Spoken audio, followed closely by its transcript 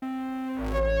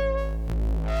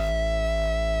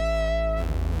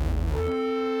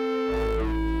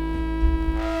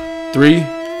3,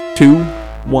 2,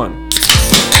 1.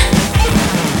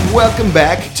 Welcome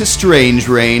back to Strange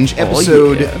Range,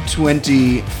 episode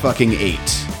 28.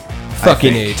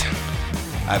 Fucking 8.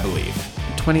 I believe.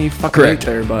 20 fucking Correct. 8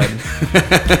 there, bud.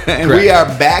 And we are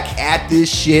back at this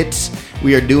shit.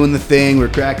 We are doing the thing. We're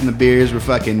cracking the beers. We're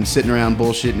fucking sitting around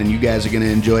bullshitting, and you guys are going to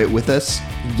enjoy it with us.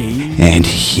 Yeah. And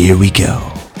here we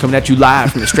go. Coming at you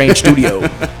live from the Strange Studio.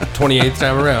 28th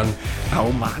time around.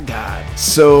 Oh my god.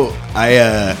 So,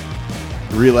 I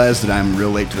realized that I'm real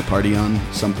late to the party on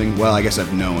something. Well, I guess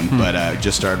I've known, but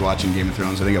just started watching Game of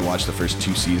Thrones. I think I watched the first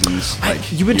 2 seasons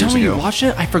You've been telling me you ago. watched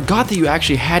it? I forgot that you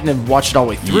actually hadn't watched it all the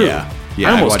way through. Yeah,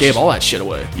 I almost watched- gave all that shit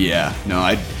away. Yeah, no,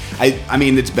 I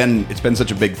mean, it's been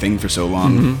such a big thing for so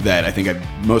long that I think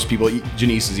most people,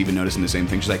 Janice is even noticing the same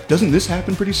thing. She's like, doesn't this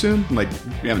happen pretty soon? I'm like,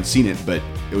 we haven't seen it, but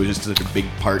it was just such a big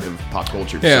part of pop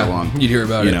culture for so long. You'd hear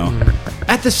about you it. know.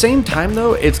 At the same time,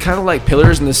 though, it's kind of like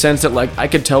Pillars in the sense that, like, I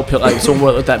could tell so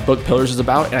what that book Pillars is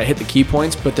about, and I hit the key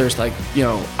points, but there's, like,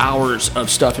 hours of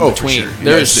stuff in Oh, for between. sure. Yeah,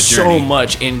 There's it's the so journey.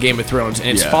 much in Game of Thrones, and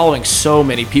it's Yeah. following so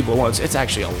many people at once. It's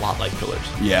actually a lot like Pillars.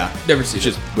 Yeah, Never seen it's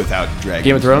it. just without dragons.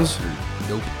 Game of Thrones?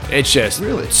 Nope. It's just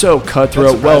Really? so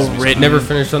cutthroat, That well surprises me written. Never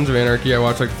finished Sons of Anarchy. I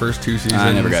watched like the first 2 seasons.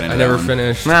 I never got into I that never one.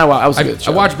 finished. Nah, well, I was a I good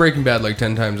show. watched Breaking Bad like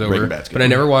 10 times over. Breaking Bad's good. But I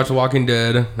never watched The Walking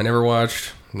Dead. I never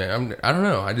watched... Man, I don't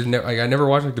know. I just I never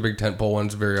watch like the big tentpole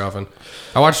ones very often.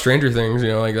 I watch Stranger Things.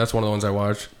 Like that's one of the ones I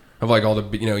watch. Of like all the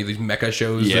these mecha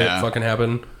shows Yeah. that fucking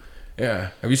happen.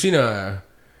 Yeah. Have you seen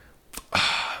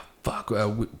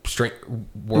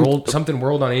World something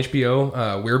World on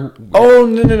HBO? Weird. Oh,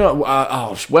 no.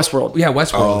 Westworld. Yeah,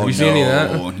 Westworld. Oh, Have you seen any of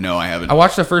that? No, I haven't. I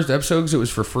watched the first episode because it was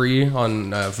for free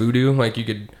on Vudu. Like you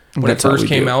could, when That's it how first we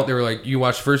came do it. out, they were like, "You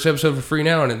watch the first episode for free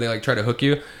now," and they like try to hook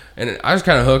you. And I was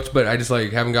kind of hooked, but I just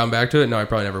like haven't gone back to it. No, I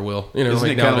probably never will. Isn't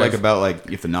like it now kind of that like I've- about like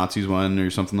if the Nazis won or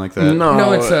something like that? No,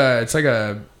 No, it's like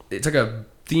a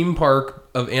theme park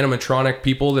of animatronic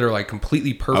people that are like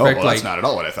completely Oh, perfect. well, like that's not at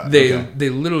all what I thought. they Okay. they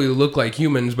literally look like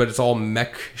humans, but it's all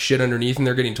mech shit underneath, and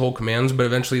they're getting told commands. But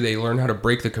eventually, they learn how to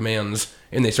break the commands,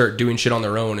 and they start doing shit on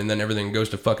their own, and then everything goes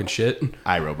to fucking shit.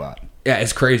 iRobot. Yeah,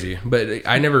 it's crazy, but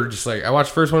I never just like I watched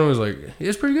the first one and was like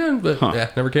it's pretty good, but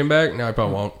yeah, never came back. Now I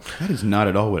probably won't. That is not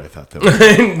at all what I thought that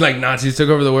was. Like Nazis took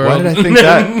over the world. Why did I think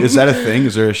that? Is that a thing?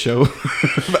 Is there a show?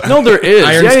 No, there is.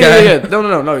 Iron yeah, Sky? yeah.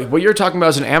 No. What you're talking about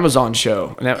is an Amazon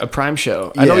show, a Prime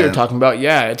show. I know what Yeah. you're talking about.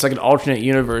 Yeah, it's like an alternate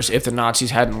universe if the Nazis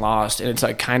hadn't lost, and it's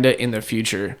like kind of in the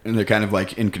future. And they're kind of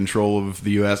like in control of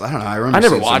the U.S. I don't know. I remember. I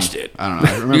never seeing watched some- it. I don't know.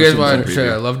 I remember You guys seeing some watch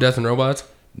preview. Love, Death, and Robots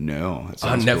No, that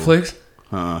on sounds cool. Netflix?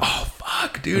 Huh. Oh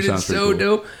fuck, dude, That sounds it's pretty so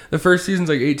cool. dope. The first season's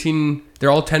like 18. They're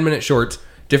all 10-minute shorts.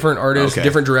 Different artists, Okay.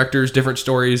 different directors, different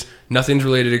stories. Nothing's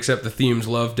related except the themes: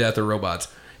 love, death, or robots.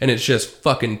 And it's just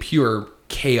fucking pure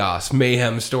chaos,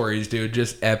 mayhem stories, dude.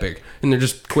 Just epic. And they're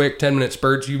just quick 10-minute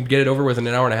spurts. You can get it over with in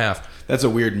an hour and a half. That's a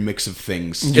weird mix of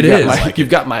things. It is. You've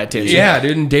got my attention. Yeah,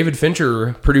 dude. And David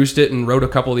Fincher produced it and wrote a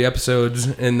couple of the episodes.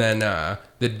 And then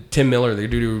the Tim Miller, the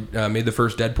dude who made the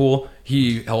first Deadpool,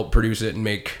 he helped produce it and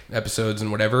make episodes and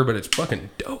whatever. But it's fucking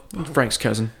dope. Frank's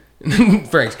cousin.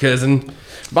 Frank's cousin.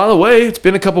 By the way, it's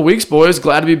been a couple weeks, boys.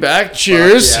 Glad to be back.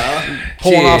 Cheers.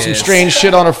 Pulling off some Cheers. strange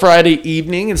shit on a Friday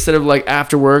evening instead of like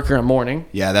after work or a morning.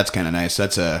 Yeah, that's kind of nice.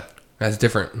 That's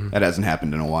different. That hasn't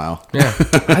happened in a while. Yeah.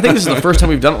 I think this is the first time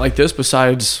we've done it like this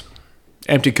besides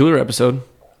Empty Cooler episode.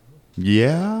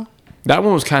 Yeah. That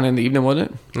one was kind of in the evening,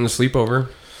 wasn't it? And the sleepover.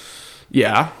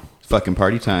 Yeah. Fucking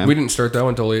party time. We didn't start that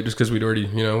one till late just because we'd already,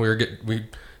 we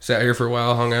sat here for a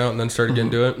while, hung out, and then started getting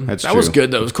to it. That's That true. was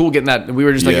good though. It was cool getting that. We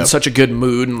were just like Yeah. in such a good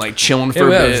mood and like chilling for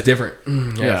Yeah, a it was bit. different.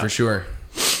 Yeah, Yeah. for sure.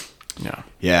 Yeah.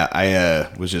 Yeah, I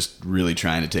was just really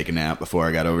trying to take a nap before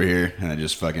I got over here, and it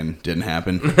just fucking didn't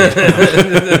happen.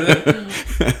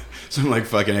 So I'm like,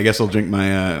 fucking, I guess I'll drink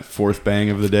my fourth bang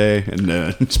of the day and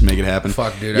just make it happen.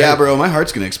 Fuck, dude. Yeah, bro, my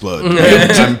heart's going to explode.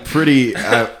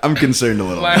 I'm concerned a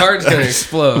little. My heart's going to I'm a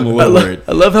explode. little worried.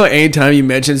 I love how anytime you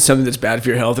mention something that's bad for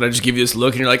your health, and I just give you this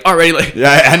look, and you're like, already like, Yeah,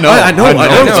 I know. I know, I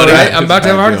know, buddy. right? I'm about to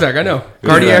have a heart attack. I know.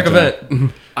 Cardiac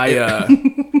event.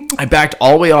 I backed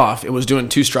all the way off and was doing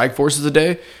 2 strike forces a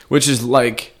day, which is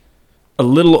like a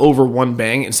little over 1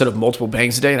 bang instead of multiple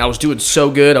bangs a day. And I was doing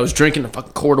so good. I was drinking a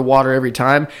fucking quart of water every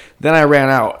time. Then I ran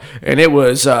out, and it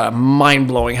was mind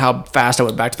blowing how fast I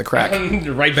went back to the crack.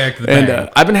 Right back to the And bang.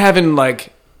 I've been having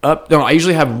like I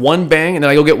usually have 1 bang, and then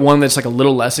I go get one that's like a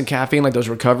little less in caffeine, like those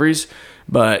recoveries.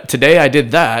 But today I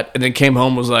did that, and then came home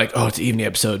and was like, oh, it's the evening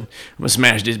episode. I'm gonna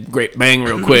smash this great bang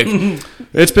real quick.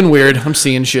 It's been weird. I'm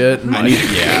seeing shit.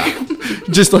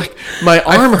 And just like my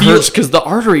arm hurts because the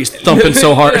artery's thumping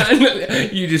so hard.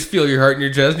 You just feel your heart in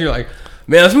your chest, and you're like,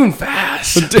 man, that's moving fast.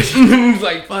 gas. It's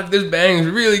like, fuck, this bang's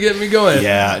really getting me going.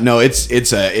 Yeah, no, it's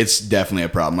definitely a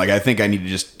problem. Like, I think I need to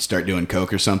just start doing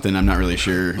coke or something. I'm not really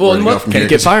sure. Well, where to go from here, Can't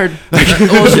get 'cause- fired.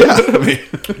 Yeah, I mean,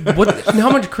 How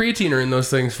much creatine are in those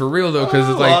things for real though? Because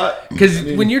it's like, because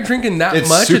when you're drinking that It's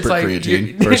much, it's super like,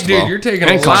 creatine, first of all. dude, you're taking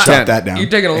And a lot. content. that down. You're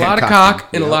taking a And lot of cock cock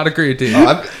and a yeah. lot of creatine.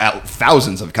 I've out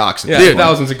thousands of cocks. Yeah, Dude.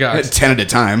 thousands of cocks. 10 at a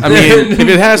time. I mean, if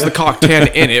it has the cock 10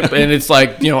 in it, and it's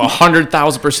like,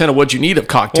 100,000% of what you need of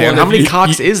cock 10, Well, how if many you-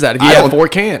 cocks is that if you I have don't- 4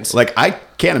 cans? like, I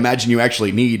can't imagine you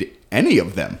actually need any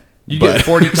of them. You but, get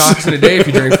 40 cocks in a day if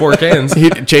you drink 4 cans.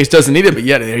 Chase doesn't need it, but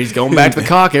yet he's going back to the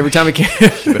cock every time he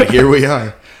can. but here we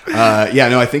are. Yeah,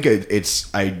 no, I think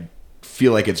I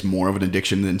feel like it's more of an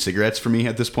addiction than cigarettes for me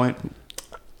at this point.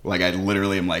 Like, I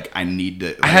literally am like, I need to.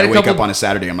 Like, had I a wake couple- up on a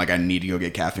Saturday, I'm like, I need to go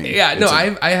get caffeine. Yeah, no, It's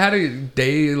like- I had a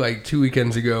day like 2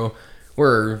 weekends ago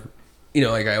where,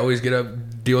 like I always get up,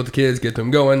 deal with the kids, get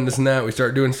them going, this and that. We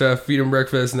start doing stuff, feed them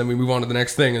breakfast, and then we move on to the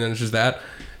next thing, and then it's just that.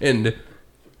 And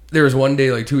there was one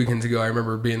day like 2 weekends ago, I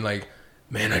remember being like,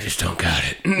 man, I just don't got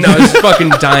it. No, I was fucking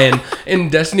dying. And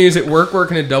Destiny is at work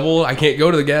working a double. I can't go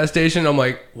to the gas station. I'm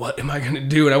like, what am I going to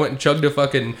do? And I went and chugged a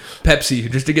fucking Pepsi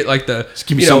just to get like the,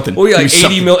 give me something. Well, yeah, like Give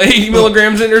me 80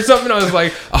 milligrams in or something. I was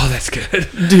like, oh, that's good.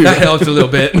 Dude. That helped a little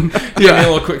bit. Give me a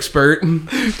little quick spurt.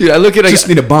 Dude, I look at just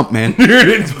need a bump, man. Dude,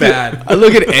 it's bad. I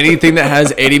look at anything that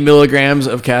has 80 milligrams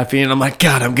of caffeine, and I'm like,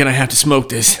 God, I'm gonna have to smoke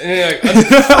this, And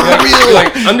you're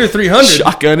like under 300.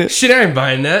 shotgun it, Shit, I ain't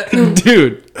buying that.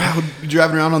 dude.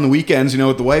 Driving around on the weekends,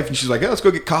 with the wife, and she's like, "Oh, let's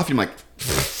go get coffee." I'm like,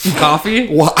 Coffee?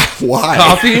 "Why? Why?"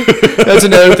 Coffee? That's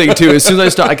another thing too. As soon as I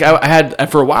start, like I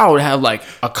had for a while, I would have like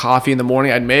a coffee in the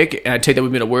morning. I'd make, and I'd take that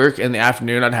with me to work. In the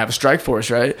afternoon, I'd have a Strike Force,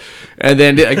 right? And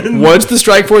then like, once the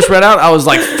Strike Force ran out, I was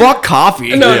like, "Fuck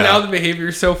coffee." No, Yeah. now the behavior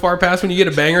is so far past when you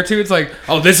get a bang or two, it's like,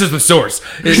 oh, this is the source.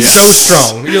 It's so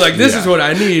strong. You're like, this is what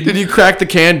I need. Did you crack the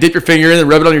can, dip your finger in, and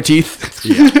rub it on your teeth?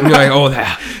 And you're like, oh,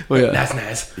 that. yeah. That's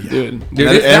nice. Dude. Dude,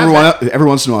 And it's that every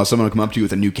once in a while, someone will come up to you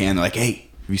with a new can. They're like, "Hey,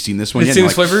 have you seen this one It yet?" seems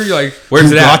And flavor. You're like, where's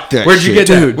Who it got at? that Where'd you shit?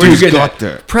 get that? Dude, Where'd you who's get got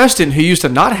that? that? Preston, who used to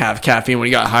not have caffeine when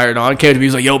he got hired on, came to me.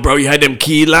 He's like, "Yo, bro, you had them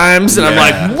key limes," and I'm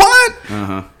Yeah. like, "What?"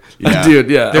 Uh-huh. Yeah. Dude,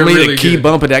 yeah, They're I'm gonna really need a key good.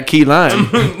 bump of that key lime.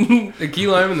 The key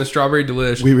lime and the strawberry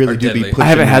delish. We really are do deadly. be pushing I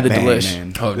haven't had that the Bang, delish.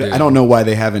 man. Oh, dude. I don't know why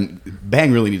they haven't.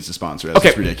 Bang really needs to sponsor us. Okay.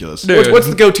 It's ridiculous. What's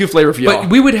the go-to flavor for y'all?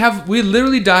 But we'd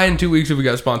literally die in 2 weeks if we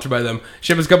got sponsored by them.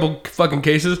 Ship us a couple fucking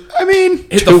cases. I mean,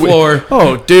 Hit the floor.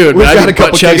 Oh, dude, We've man, got I've a been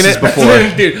couple butt chugging cases it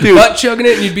before. Dude, butt chugging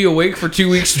it and you'd be awake for 2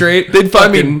 weeks straight. They'd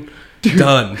find me- Fucking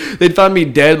done. They'd find me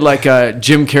dead like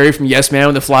Jim Carrey from Yes Man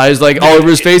with the flies like all over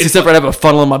his face, except for I'd have a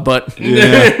funnel in my butt.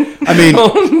 yeah. I mean,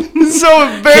 It's so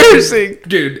embarrassing.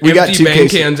 Dude, We got empty two bang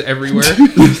cases. cans everywhere.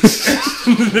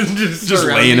 just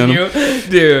laying surrounding them. you.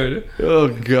 Dude. Oh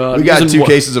god, we got Using two what-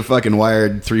 cases of fucking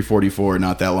Wired 344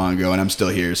 not that long ago, and I'm still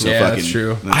here. So Yeah, fucking, that's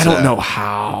true. I don't know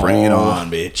how. Bring it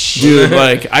on, bitch. dude.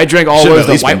 Like I drank all Should've those at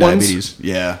the least white been ones. diabetes.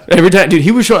 Yeah. Every time, dude,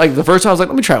 he was showing like the first time I was like,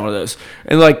 let me try one of those,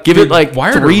 and like give it like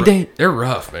Wired are 3 ru- days. They're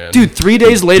rough, man. Dude, 3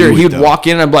 days later, do it, he would though. walk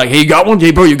in and I'm like, hey, you got one?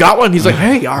 Hey, bro, you got one? He's like,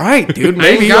 hey, all right, dude,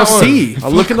 maybe got you'll one. see.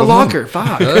 I'll look in the locker.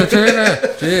 Fuck.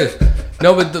 Jeez.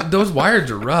 No, but those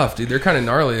wires are rough, dude. They're kind of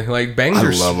gnarly. Like bangs I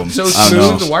are love them. so I don't know.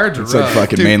 smooth. The wires are It's rough. like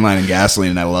fucking mainline and gasoline,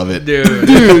 and I love it. dude.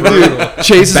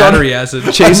 Chase is Battery on, acid.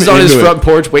 Chase is on his into it. front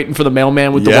porch waiting for the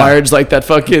mailman with the Yeah. wires like that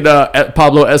fucking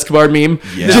Pablo Escobar meme.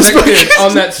 Yeah. Just Just like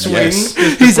on that swing, Yes.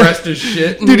 just He's- depressed as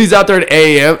shit. Dude, he's out there at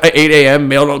 8 a.m.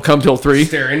 Mail don't come till 3.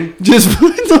 staring. Just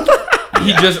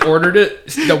He just ordered it.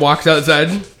 That walks outside.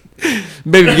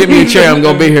 baby, give me a chair. I'm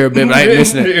gonna be here, baby. I ain't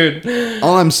missing it. Dude.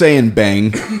 All I'm saying,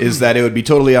 Bang, is that it would be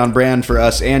totally on brand for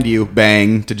us and you,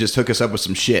 Bang, to just hook us up with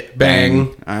some shit. Bang.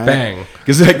 All Bang.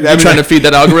 Because like, I'm trying to feed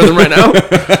that algorithm right now.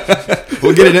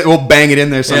 we'll get it. We'll bang it in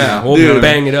there somehow. Yeah, we'll Dude.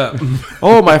 bang it up.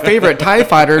 Oh, my favorite TIE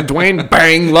fighter, Dwayne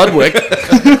Bang Ludwig.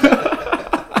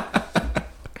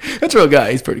 That's a real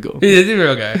guy. He's pretty cool. He's a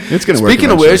real guy. It's gonna work. Speaking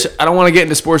of eventually. which, I don't want to get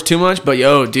into sports too much, but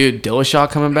yo, dude, Dillashaw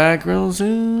coming back real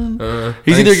soon.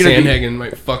 He's I think either gonna be Sandhagen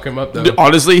might fuck him up though.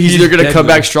 honestly, he's either gonna come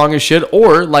deadly. back strong as shit,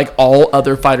 or like all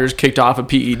other fighters kicked off of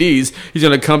PEDs, he's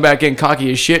gonna come back in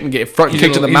cocky as shit and get front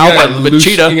kicked in the mouth like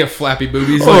Machida. He got flappy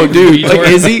boobies. Oh, like dude, Vitor. like,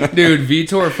 is he? Dude,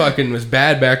 Vitor fucking was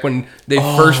bad back when they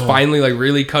first finally like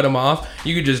really cut him off.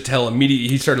 You could just tell immediately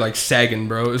he started like sagging,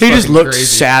 bro. It was He just fucking looked crazy.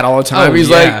 sad all the time. Oh, He's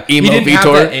yeah. like emo he didn't have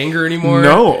Vitor. that anger anymore.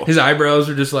 No. His eyebrows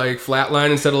are just like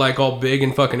flatline instead of like all big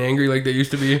and fucking angry like they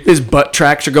used to be. His butt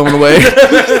tracks are going away.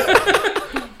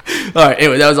 All right,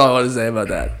 anyway, that was all I wanted to say about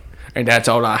that. And that's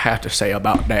all I have to say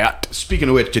about that. Speaking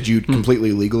of which, did you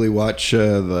completely legally watch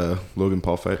the Logan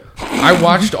Paul fight? I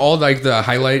watched all like the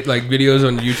highlight like videos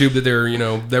on YouTube that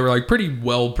they were like pretty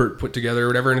well put together or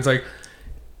whatever, and it's like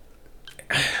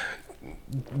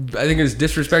I think it's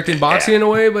disrespecting boxing in a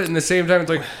way, but in the same time, it's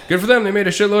like, good for them. They made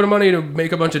a shitload of money to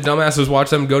make a bunch of dumbasses watch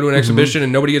them go to an exhibition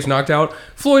and nobody gets knocked out.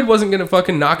 Floyd wasn't going to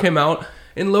fucking knock him out.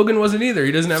 And Logan wasn't either.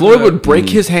 He doesn't have Floyd would break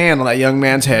his hand on that young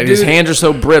man's head. His hands are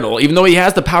so brittle, even though he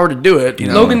has the power to do it. You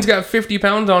know? Logan's got 50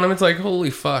 pounds on him. It's like, holy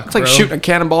fuck, It's like shooting a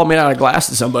cannonball made out of glass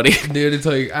at somebody. Dude, it's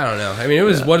like, I don't know. I mean, it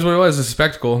was what it was, a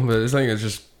spectacle, but I think it's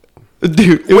just...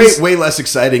 Dude, it way, was way less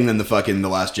exciting than the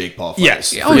last Jake Paul fight.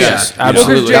 Yes. Oh, yes, yeah.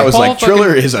 absolutely. Jake That was Paul like,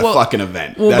 Triller is a fucking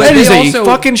event. Well, That's- that is they a also-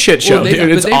 fucking shit show,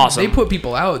 dude. It's awesome. They put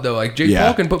people out, though. Like, Jake Yeah.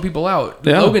 Paul can put people out.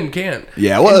 Yeah. Logan can't.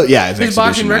 yeah, well, yeah, it's His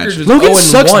boxing record is Logan 0-1.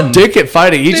 sucks dick at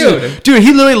fighting. He Dude. dude,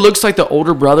 he literally looks like the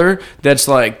older brother that's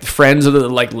like friends of the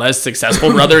like less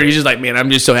successful brother. And he's just like, man, I'm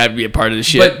just so happy to be a part of this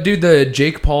shit. But dude, the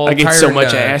Jake Paul, I get so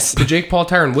much ass. The Jake Paul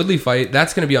Tyron Woodley fight,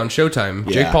 that's going to be on Showtime.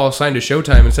 Yeah. Jake Paul signed to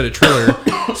Showtime instead of Triller,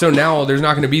 so now there's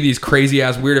not going to be these crazy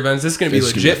ass weird events. This is going to be This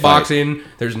is gonna be legit a fight. boxing.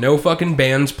 There's no fucking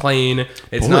bands playing.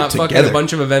 It's Pull not it fucking together. a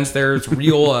bunch of events there. It's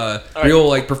real, real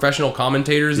like professional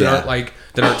commentators that Yeah. aren't like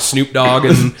that aren't Snoop Dogg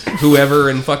and whoever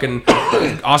and fucking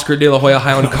Oscar De La Hoya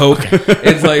high on coke.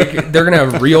 It's like they're gonna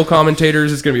have real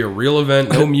commentators. It's gonna be a real event.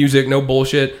 No music, no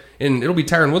bullshit. And it'll be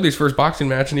Tyron Woodley's first boxing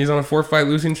match, and he's on a 4-fight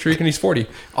losing streak, and he's 40.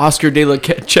 Oscar De La,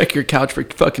 check your couch for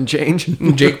fucking change.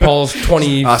 Jake Paul's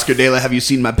 20. Oscar De La, have you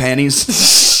seen my panties?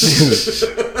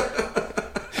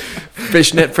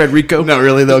 Fishnet Frederico. Not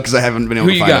really, though, because I haven't been able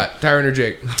Who to you find got, Tyron or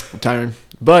Jake? Tyron.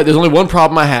 But there's only one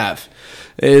problem I have.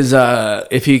 Is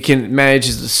if he can manage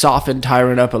to soften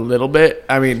Tyron up a little bit.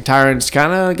 I mean, Tyron's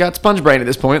kind of got sponge brain at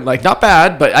this point. Like, not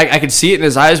bad, but I can see it in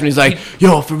his eyes when he's like,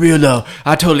 yo, for real though,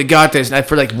 I totally got this. And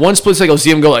for like one split second, I'll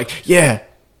see him go like, yeah.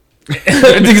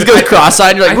 And he goes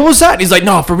cross-eyed. You're like, what was that? And he's like,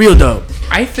 no, for real though.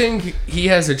 I think he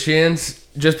has a chance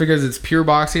just because it's pure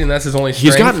boxing and that's his only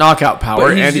strength. He's got knockout power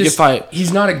But he's and he can just- fight.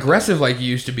 He's not aggressive like he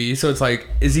used to be. So it's like,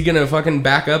 is he going to fucking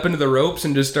back up into the ropes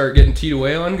and just start getting teed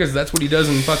away on? Because that's what he does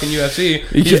in fucking UFC.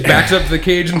 He just backs up to the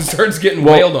cage and starts getting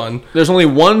wailed on. There's only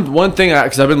one thing,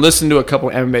 because I've been listening to a couple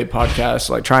MMA podcasts,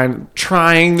 like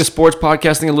trying the sports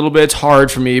podcasting a little bit. It's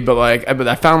hard for me, but like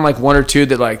I found like one or two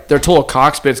that like they're total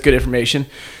cocks, but it's good information.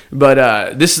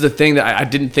 But this is the thing that I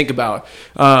didn't think about.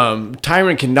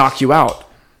 Tyron can knock you out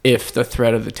if the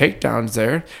threat of the takedown's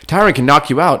there. Tyron can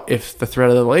knock you out if the threat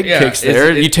of the leg kick's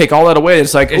there. You take all that away.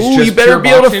 It's like, it's ooh, just you better pure be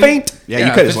able to boxing. feint. Yeah, Yeah,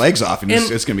 you cut his but- legs off, and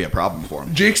and- it's going to be a problem for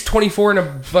him. Jake's 24 and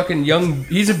a fucking young.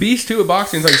 He's a beast too at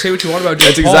boxing. It's like, say what you want about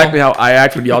Jake That's Paul. exactly how I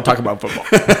act when y'all talk about football.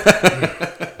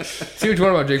 Say what you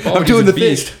want about Jake Paul. I'm but doing he's a the thing.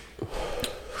 beast.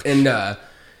 And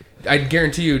I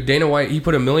guarantee you, Dana White, he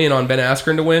put $1 million on Ben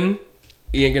Askren to win.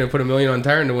 He ain't gonna put $1 million on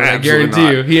Tyron to win. Absolutely I guarantee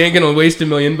not. you, he ain't gonna waste $1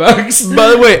 million. By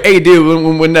the way, hey,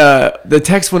 dude, when the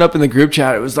text went up in the group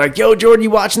chat, it was like, yo, Jordan, you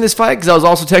watching this fight? Because I was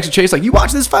also texting Chase, like, you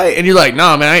watching this fight? And you're like,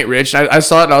 nah, man, I ain't rich. And I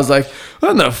saw it, and I was like,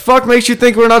 what the fuck makes you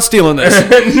think we're not stealing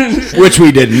this? Which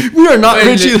we didn't. We are not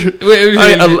rich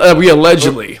either. We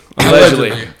allegedly.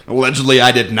 Allegedly,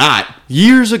 I did not.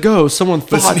 Years ago, someone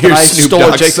thought Listen that here, I Snoop stole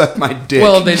Dogg, Jake. suck my dick.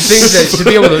 Well, they think that to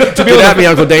be able to Get at me,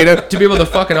 Uncle Dana. to be able to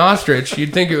fuck an ostrich,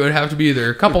 you'd think it would have to be either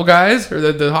a couple guys or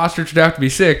that the ostrich would have to be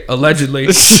sick. Allegedly,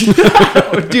 Dude,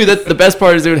 that's the best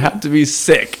part is it would have to be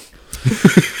sick.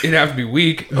 it'd have to be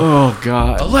weak. Oh,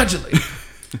 God. Allegedly,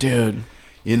 Dude.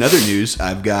 In other news,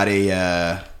 I've got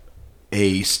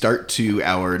a start to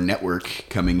our network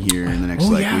coming here in the next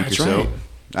Oh, week yeah, or that's so. right.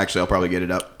 Actually, I'll probably get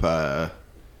it up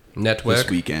network. this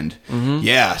weekend.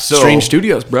 Yeah, so Strange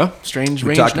Studios, bro. Strange we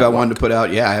Range talked about Network. one to put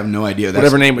out. Yeah, I have no idea.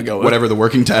 Whatever name we go with. Whatever the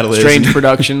working title Strange is.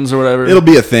 Productions or whatever. It'll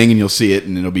be a thing, and you'll see it,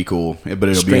 and it'll be cool. But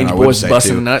it'll Strange be on our Boys website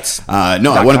Busting too. Nuts. No, I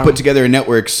 .com. want to put together a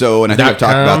network. So, and I think I've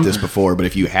talked .com. about this before. But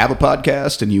if you have a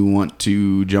podcast and you want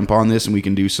to jump on this, and we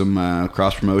can do some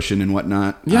cross promotion and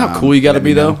whatnot. You know how cool you got to let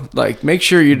be me know. though. Like, make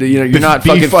sure you're not Be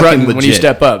fucking fucking fronting when you legit.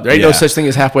 step up. There ain't no Yeah. such thing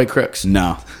as halfway crooks.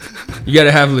 No. You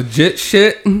gotta have legit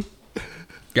shit.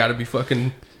 Gotta be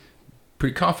fucking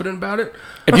pretty confident about it.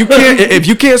 If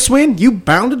you can't swing, you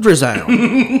bound to drizzle.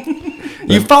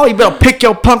 You fall, you better pick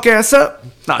your punk ass up.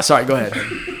 Nah, sorry, go ahead.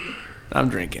 I'm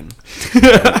drinking.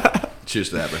 Cheers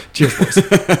to that, bro. Cheers, boys.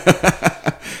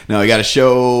 No, I got a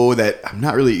show that I'm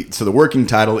not really. So the working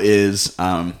title is,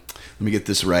 let me get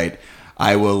this right.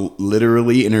 I will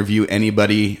literally interview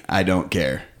anybody. I don't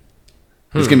care.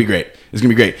 It's gonna be great. It's gonna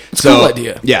be great. a cool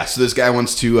idea. Yeah. So this guy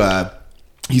wants to.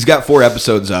 He's got 4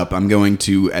 episodes up. I'm going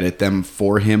to edit them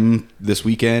for him this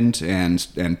weekend and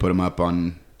put them up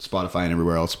on Spotify and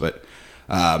everywhere else. But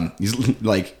he's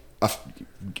like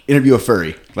interview a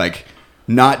furry, like.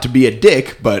 Not to be a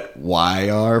dick, but why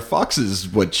are foxes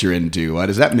what you're into? Why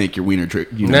does that make your wiener trick?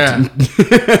 You know, Yeah.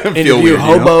 feel Interview weird, you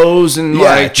know? hobos and Yeah,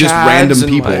 like just chads random and,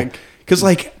 people. like- Because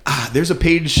there's a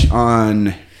page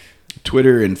on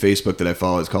Twitter and Facebook that I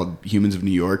follow is called Humans of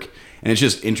New York, and it's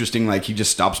just interesting. Like he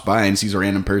just stops by and sees a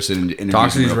random person and interviews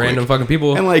Talks to them these real random quick. fucking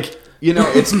people. And like, you know,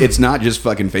 it's not just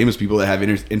fucking famous people that have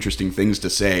interesting things to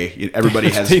say. Everybody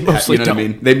has, They you know mostly what I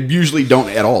mean? They usually don't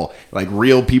at all. Like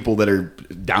real people that are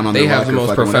down on They their have the luck or most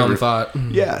fucking profound whatever. thought.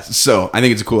 Yeah, so I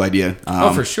think it's a cool idea.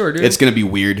 For sure, dude. It's gonna be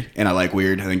weird, and I like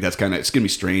weird. I think that's it's gonna be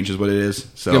strange, is what it is. So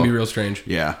It's gonna be real strange.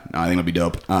 Yeah, no, I think it'll be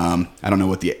dope. I don't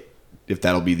know if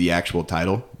that'll be the actual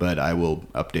title, but I will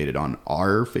update it on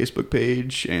our Facebook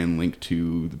page and link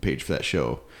to the page for that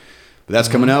show. But that's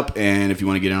coming up, and if you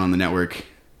want to get in on the network,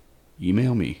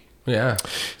 email me. Yeah.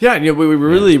 Yeah, you know, we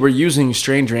really we're using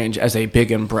Strange Range as a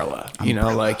big umbrella. You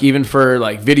know, like even for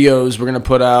like videos, we're gonna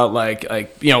put out like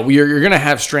you know you're gonna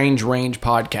have Strange Range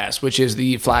podcast, which is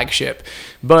the flagship.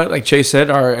 But like Chase said,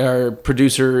 our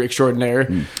producer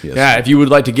extraordinaire, yes. yeah, if you would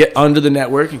like to get under the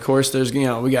network, of course, there's you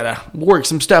know we gotta work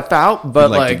some stuff out.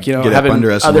 But like to you know get having up under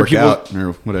us and other work people, out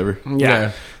or whatever.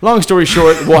 yeah. Long story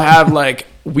short, we'll have like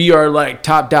we are like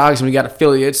top dogs, and we got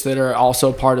affiliates that are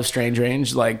also part of Strange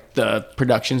Range, like the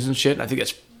productions and shit. And I think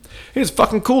it's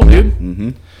fucking cool,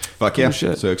 dude. Fuck yeah!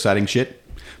 shit. So exciting shit.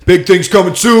 Big things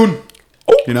coming soon.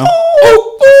 You know.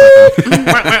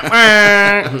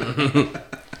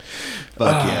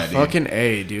 Fuck yeah, dude. Fucking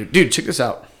A, dude. Dude, check this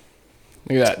out.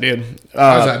 Look at that, dude.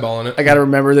 I was eyeballing it. I gotta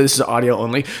remember that this is audio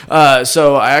only.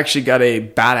 So I actually got a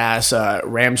badass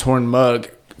ram's horn mug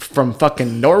from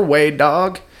fucking Norway,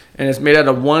 dog. And it's made out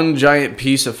of one giant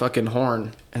piece of fucking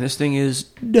horn. And this thing is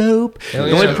dope. Hell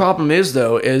The yeah. only problem is,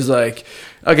 though, is like,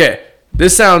 okay,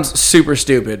 this sounds super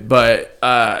stupid, but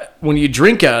when you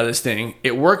drink out of this thing,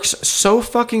 it works so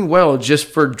fucking well just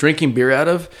for drinking beer out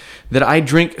of that I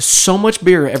drink so much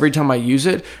beer every time I use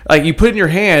it. Like, you put it in your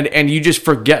hand and you just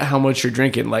forget how much you're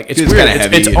drinking. Like, it's It's weird. kinda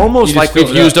heavy It's and almost you just like we've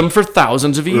fill it used up. them for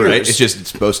thousands of years. Right. It's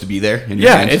supposed to be there. In your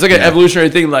Yeah, hand. it's like an evolutionary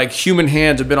thing. Like human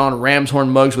hands have been on ram's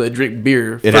horn mugs where they drink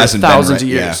beer It for hasn't thousands been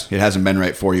of right, years. Yeah, it hasn't been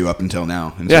right for you up until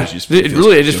now. And so Yeah, it just it feels-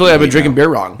 really. I just feel like I've been weird drinking now. beer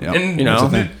wrong. Yep. And You know,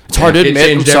 That's the thing. it's hard to It admit. I'm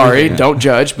changed sorry. everything. Don't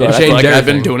judge, but It I feel changed like I've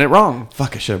been everything. doing it wrong.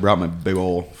 Fuck! I should have brought my big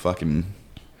old fucking.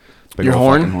 Big Your old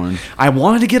horn? fucking horn. I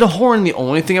wanted to get a horn. The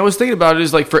only thing I was thinking about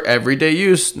is like for everyday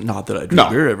use. Not that I drink No,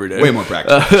 beer every day. way more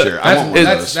practical. Sure, I want one of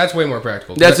That's, those. that's way more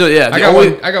practical. That's what- yeah, I the got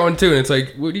only- one. I got one too, and it's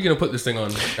like, what are you gonna put this thing on?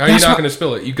 How are you That's not what- gonna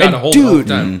spill it? You got to And hold it all dude,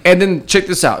 the time. and then check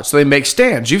this out. So they make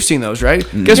stands. You've seen those, right?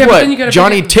 Guess Yeah, but what? then you gotta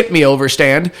Johnny figure- tipped me over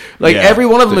stand. Like Yeah, every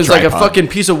one of them the is like a tripod. fucking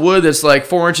piece of wood that's like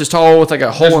 4 inches tall with like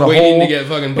a hole Just in a waiting hole. to get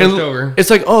fucking pushed And over. It's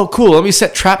like, oh, cool. Let me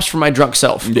set traps for my drunk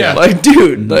self. Yeah. Like,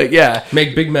 dude. Like, yeah.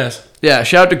 Make big mess. Yeah.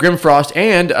 Shout out to Grimfrost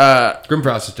and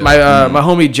Grimfrost is dope. my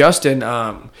homie Justin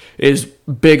is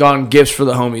big on gifts for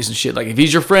the homies and shit. Like if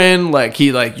he's your friend, like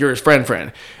you're his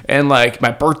friend. And like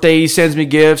my birthday, he sends me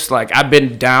gifts. Like I've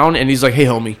been down, and he's like, "Hey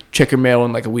homie, check your mail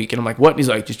in like a week." And I'm like, "What?" And he's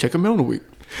like, "Just check your mail in a week."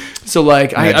 So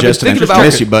like I've been Justin, I thinking just about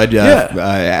miss you, bud. Yeah.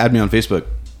 Add me on Facebook.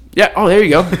 Yeah. Oh, there you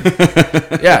go.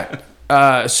 Yeah.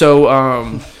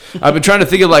 I've been trying to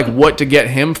think of like what to get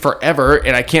him forever,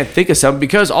 and I can't think of something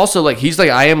because also like he's like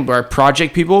I am our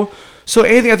project people. So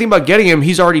anything I think about getting him,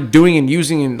 he's already doing and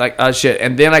using and like shit.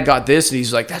 And then I got this, and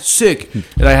he's like, "That's sick."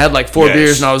 And I had like 4 Yes.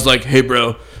 beers, and I was like, "Hey,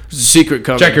 bro, there's a secret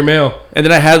coming." Check your mail. And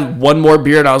then I had one more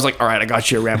beer, and I was like, "All right, I got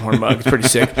you a Ramhorn mug. It's pretty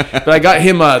sick." But I got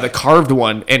him the carved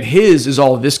one, and his is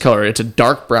all this color. It's a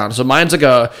dark brown. So mine's like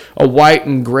a white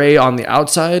and gray on the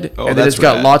outside, Oh, and then that's it's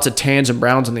got rad. lots of tans and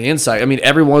browns on the inside. I mean,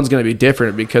 everyone's gonna be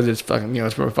different because it's fucking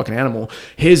it's from a fucking animal.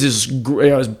 His is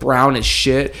is brown as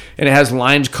shit, and it has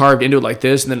lines carved into it like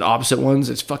this, and then opposite ones.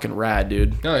 It's fucking rad,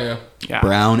 dude. Oh yeah. Yeah.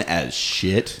 Brown as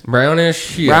shit. Brownish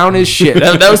shit. Brown as shit.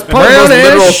 That was probably the most Brown as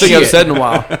literal thing I've shit. said in a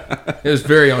while. It was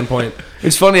very on point.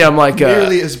 It's funny. I'm like,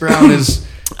 Nearly as brown as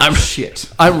I'm shit.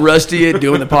 I'm rusty at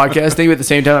doing the podcast thing, but at the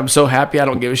same time, I'm so happy I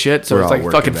don't give a shit. So We're it's all like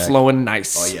working fucking back. flowing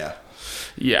nice. Oh yeah.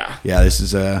 Yeah. Yeah, this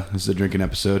is a drinking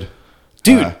episode.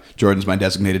 Dude. Jordan's my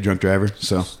designated drunk driver,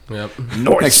 so Yep.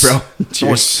 Nice. thanks, bro.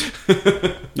 Cheers.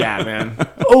 Yeah, man.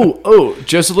 Oh,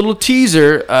 just a little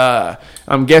teaser.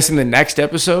 I'm guessing the next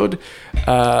episode,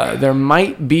 there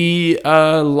might be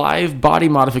a live body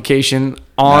modification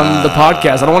on the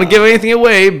podcast. I don't want to give anything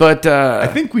away, but I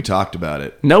think we talked about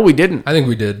it. no, we didn't. I think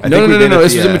we did. I No. think we did at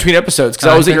This the, was in between episodes because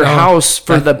I I was at think- your oh. house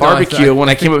for the No, barbecue when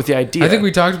I came think- up with the idea. I think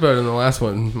we talked about it in the last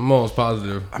one. I'm almost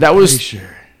positive. that was. Pretty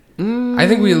sure. I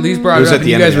think we at least It brought was it at up. the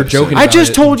You end of guys the were joking. I about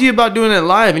just it. told you about doing it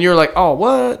live, and you were like, "Oh,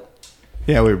 what?"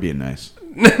 Yeah, we were being nice.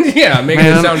 Yeah, making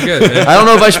Man. it sound good. Man. I don't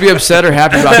know if I should be upset or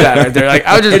happy about that right there. Like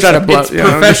I was just trying to bluff. It's you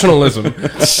know, professionalism.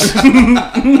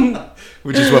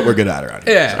 Which is what we're good at around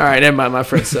here. Yeah. All right, never mind. My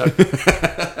friends suck.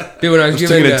 Dude, when I was Still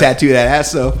giving gonna tattoo that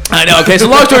ass though. I know. Okay, so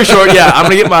long story short, yeah, I'm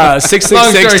gonna get my Long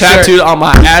 666 story tattooed short. on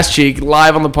my ass cheek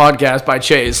live on the podcast by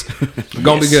Chase.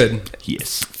 gonna be good.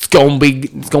 Yes. It's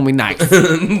gonna be nice.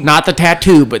 Not the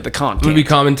tattoo, but the content. I'm gonna be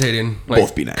commentating, like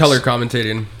Both be nice. color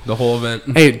commentating the whole event.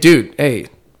 Hey, dude. Hey,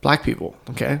 black people.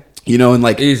 Okay. You know, and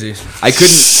like Easy. I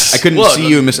couldn't Look, see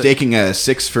you mistaking a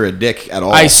 6 for a dick at all.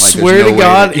 I Like, there's swear no to way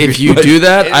God, that if you you would. do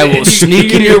that, I will If you- sneak you in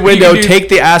can your do- window, you can do- take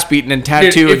the ass beating, and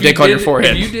tattoo a If dick you on your did-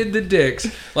 forehead. If you did the dicks,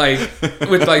 like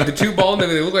with like the two ball, and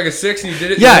they look like a 6, and you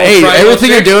did it. Yeah, the whole hey, triangle everything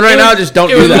you're 6, doing right it now, would- just don't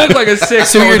it do would that. look like a 6.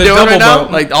 See what you're with a doing right double now?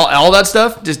 bump. Like all that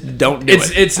stuff, just don't do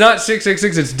it. It's not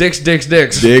 666. It's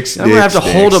dicks. Dicks. I'm gonna have to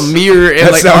hold a mirror and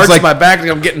That like sounds arch like- my back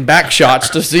like I'm getting back shots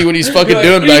to see what he's fucking Like,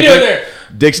 doing what are back you doing there. there?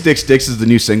 Dicks is the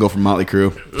new single from Motley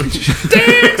Crue.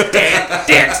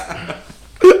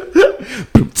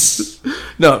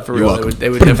 No, for real, welcome. they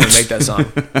would definitely make that song.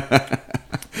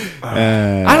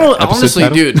 I don't episode honestly,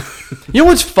 title? dude. You know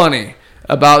what's funny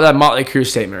about that Motley Crue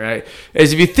statement, right?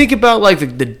 Is if you think about like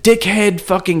the dickhead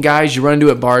fucking guys you run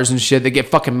into at bars and shit, they get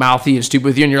fucking mouthy and stupid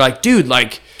with you, and you're like, dude,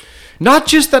 like. Not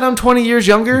just that I'm 20 years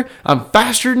younger, I'm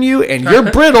faster than you, and you're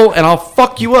brittle, and I'll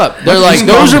fuck you up. They're like,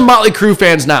 those are Motley Crue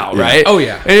fans now, right? Oh,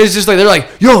 yeah. And it's just like, they're like,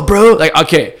 yo, bro, like,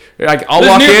 okay. Like, I'll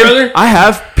Listen walk here, in, brother. I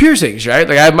have piercings, right?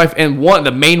 Like, I have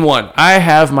the main one, I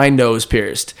have my nose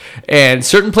pierced. And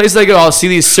certain places I go, I'll see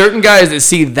these certain guys that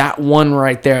see that one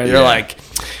right there, and they're like,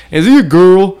 is he a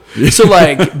girl? So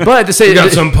like, but to say You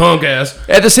got some punk ass.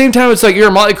 at the same time, it's like, you're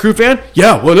a Motley Crue fan?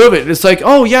 Yeah, what of it? It's like,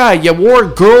 oh yeah, you wore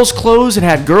girls' clothes and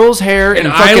had girls' hair and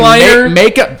fucking eyeliner?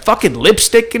 makeup, fucking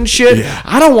lipstick and shit. Yeah.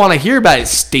 I don't want to hear about it,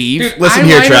 Steve. Dude, Listen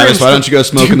here, eyeliner Travis. and Why don't you go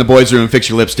smoke in the boys' room and fix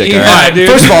your lipstick? All Yeah, right. dude.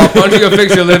 First of all- why don't you go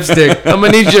fix your lipstick? I'm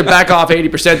gonna need you to back off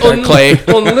 80% there, Clay.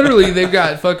 Well, literally, they've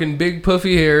got fucking big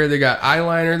puffy hair. They got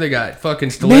eyeliner. They got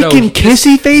fucking stiletto. Making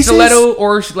kissy faces? Stiletto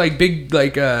or like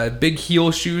big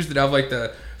heel shoes that have like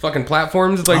the fucking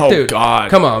platforms. It's like, Oh, dude, God.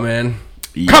 come on, man.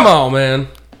 Yeah. Come on, man.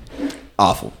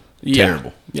 Awful. Yeah.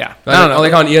 Terrible. Yeah. I don't know.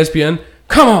 Like on ESPN.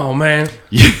 Come on, man.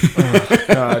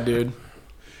 God, dude.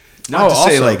 Not to say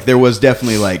also- like there was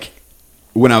definitely like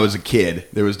when I was a kid,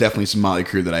 there was definitely some Motley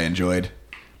Crue that I enjoyed,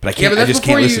 but I Yeah, can't. but I that's just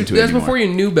before can't you. listen to it That's anymore. before you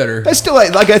knew better. I still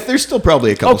there's still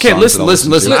probably a couple. Okay, songs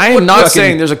listen. that I'll I am not Fucking-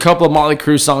 saying there's a couple of Motley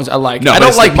Crue songs I like. No, I but don't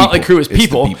it's like the Motley people. Crue as It's the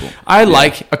people. people. I Yeah.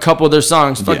 like a couple of their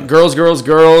songs. Fucking Yeah.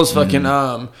 Girls,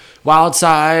 fucking Wild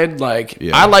Side. Like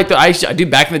Yeah. I like the I do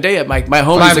back in the day at my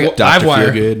homies. Like, Dr.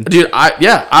 Livewire. Feelgood. dude,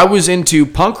 I was into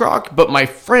punk rock, but my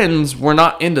friends were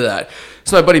not into that.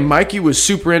 So my buddy Mikey was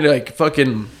super into like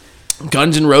fucking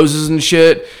Guns N' Roses and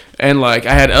shit. And like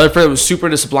I had other friend that was super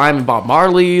into Sublime and Bob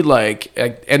Marley, like,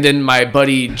 and then my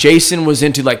buddy Jason was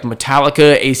into like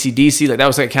Metallica, AC/DC, like that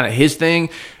was like kind of his thing.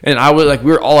 And I was like,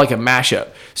 we were all like a mashup.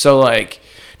 So like,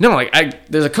 no, like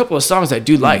there's a couple of songs I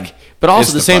do like, but also It's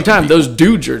at the the same fucking time, people. those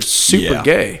dudes are super Yeah.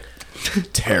 gay.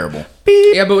 Terrible.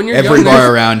 Yeah, but when you're Every young,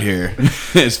 bar around here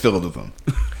is filled with them.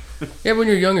 yeah, when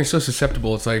you're young, you're so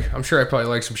susceptible. It's like I'm sure I probably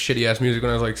liked some shitty ass music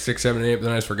when I was like 6, 7, 8, but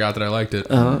then I just forgot that I liked it.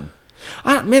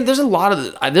 Man, there's a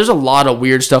lot of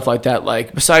weird stuff like that.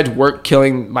 Like besides work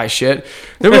killing my shit,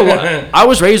 there were a lot, I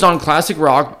was raised on classic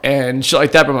rock and shit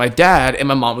like that. But my dad and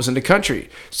my mom was into country.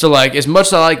 So like, as much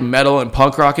as I like metal and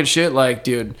punk rock and shit, like,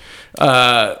 dude,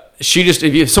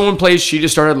 if someone plays She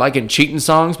Just Started Liking Cheating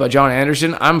Songs by John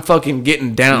Anderson, I'm fucking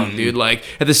getting down, dude. Like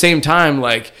at the same time,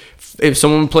 like if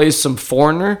someone plays some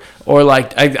Foreigner or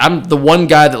like I'm the one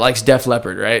guy that likes Def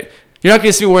Leppard, right? You're not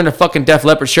gonna see me wearing a fucking Def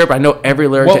Leppard shirt, but I know every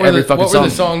lyric What to were every the fucking What song. were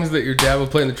the songs that your dad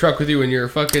would play in the truck with you when you were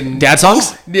fucking Dad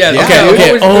songs? Yeah. Yeah. Okay.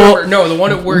 Okay, Okay. No, the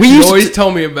one at work we you used always to- tell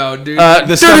me about, dude. The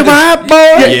Dirty stuff white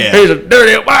boy. Yeah. He's a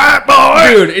dirty white boy.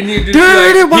 Dude, and you just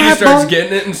Dirty like, he white just starts boy.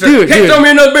 getting it and starts, Dude, hey, dude. throw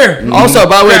me another beer. Also,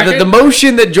 by the way, Crack the it.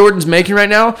 motion that Jordan's making right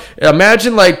now,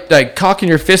 imagine like cocking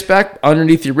your fist back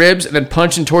underneath your ribs and then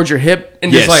punching towards your hip.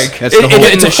 And Yes, just like that's the whole-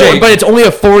 It's a shake. but it's only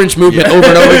a 4-inch movement over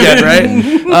and over again,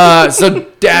 right? So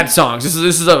dad songs. This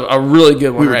is a really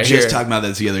good one We were right just here. talking about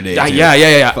this the other day. Yeah, too.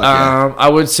 yeah. Fuck yeah. I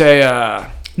would say.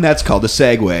 And that's called a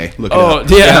segue. Look it Oh up.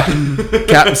 yeah,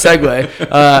 Captain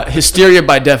Segway. Hysteria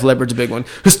by Def Leppard's a big one.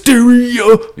 Hysteria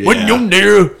when Yeah. you're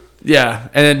near. Yeah,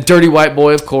 and then Dirty White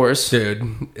Boy, of course. dude,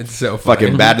 it's so funny.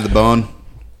 Fucking Bad to the Bone.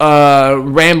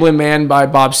 Rambling Man by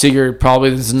Bob Seger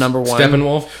probably is number one.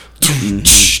 Steppenwolf.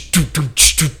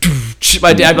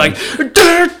 My dad be like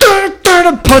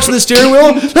punching the steering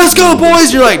wheel. Let's go,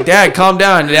 boys! You're like, Dad, calm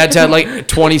down. And Dad's had like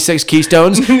 26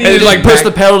 Keystones, and he just like puts back-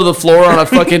 the pedal to the floor on a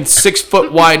fucking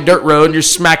 6-foot wide dirt road, and you're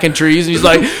smacking trees, and he's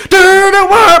like, "Dirty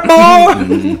white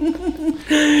boy."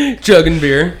 Chugging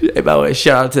beer. Hey, by the way,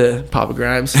 shout out to Papa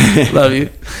Grimes. Love you.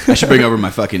 I should bring over my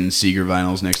fucking Seeger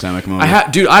vinyls next time I come over.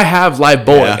 I have Live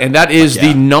Boy, Yeah. and that is Fuck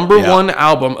yeah. the number Yeah. one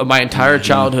album of my entire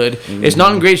childhood. It's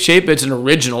not in great shape. It's an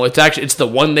original. It's the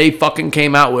one they fucking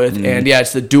came out with, and yeah,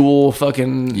 it's the dual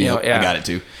fucking. You know, Yep, yeah, I got it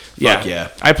too. Yeah. Fuck yeah.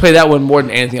 I play that one more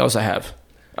than anything else I have.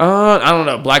 I don't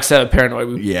know. Black Sabbath,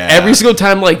 Paranoid. Yeah. Every single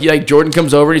time, like Jordan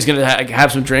comes over and he's gonna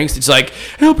have some drinks, it's like,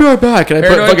 hey, I'll be right back, and I put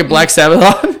Paranoid. fucking Black Sabbath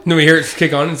on. Then we hear it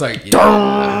kick on. It's like,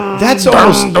 yeah. That's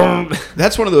almost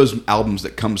that's one of those albums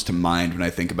that comes to mind when I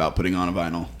think about putting on a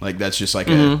vinyl. Like that's just like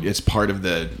it's part of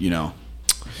the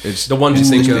it's The one to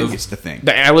think of. It's the thing.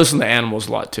 I listen to Animals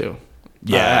a lot too.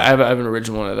 Yeah. I have an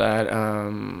original one of that.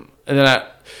 And then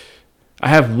I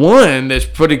have one that's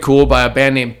pretty cool by a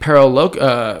band named Pero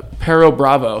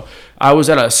Bravo. I was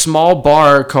at a small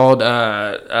bar called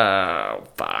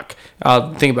fuck.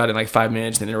 I'll think about it in like 5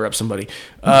 minutes, then interrupt somebody.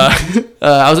 I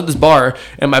was at this bar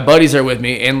and my buddies are with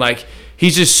me, and like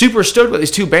he's just super stoked with these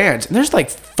two bands, and there's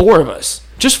like four of us.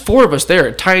 Just four of us there,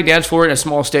 a tiny dance floor and a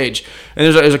small stage. And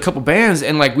there's a couple bands,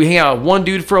 and like we hang out with one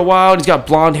dude for a while, and he's got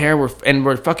blonde hair. We're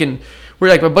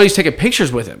like, my buddy's taking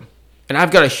pictures with him. And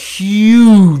I've got a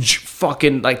huge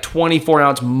fucking like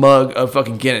 24-ounce mug of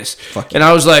fucking Guinness. And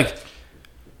I was like,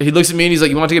 he looks at me and he's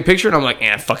like, you want to take a picture? And I'm like,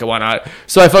 fuck it, why not?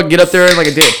 So I fucking get up there and like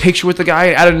I did a picture with the guy.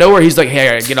 And out of nowhere, he's like, hey,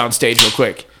 I gotta get on stage real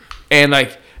quick. And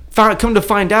like, come to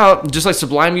find out, just like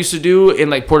Sublime used to do in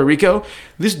like Puerto Rico,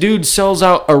 this dude sells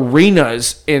out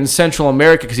arenas in Central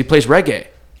America because he plays reggae.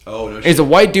 Oh no And he's a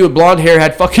white dude with blonde hair,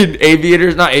 had fucking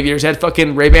had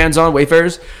fucking Ray-Bans on,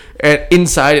 Wayfarers, and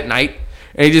inside at night.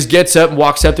 And he just gets up and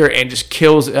walks up there and just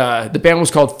kills. The band was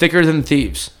called Thicker Than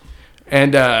Thieves.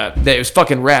 And it was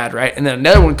fucking rad, right? And then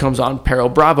another one comes on, Pero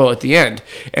Bravo, at the end.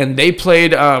 And they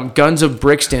played Guns of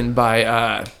Brixton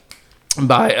by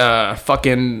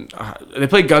fucking... they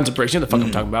played Guns of Brixton, you know the fuck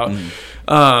I'm talking about.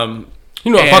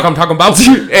 You know what the fuck I'm talking about.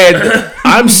 And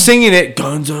I'm singing it,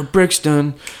 Guns of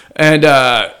Brixton. And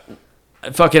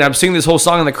I'm singing this whole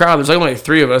song in the crowd. There's like only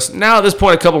three of us. Now at this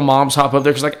point, a couple moms hop up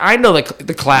there because like I know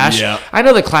the Clash. Yeah. I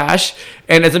know the Clash.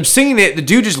 And as I'm singing it, the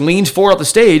dude just leans forward off the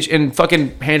stage and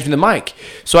fucking hands me the mic.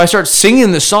 So I start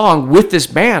singing the song with this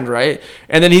band, right?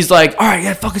 And then he's like, "All right,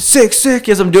 yeah, fucking sick."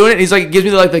 As I'm doing it, and he's like, gives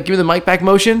me give me the mic back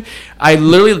motion. I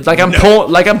literally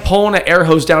I'm pulling an air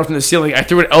hose down from the ceiling. I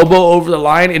threw an elbow over the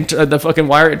line into the fucking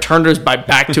wire and turned his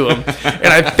back to him, and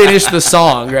I finished the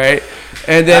song, right?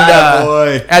 And then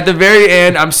at the very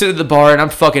end, I'm sitting at the bar and I'm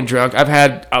fucking drunk. I've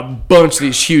had a bunch of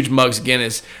these huge mugs of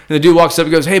Guinness. And the dude walks up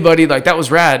and goes, "Hey, buddy, like that was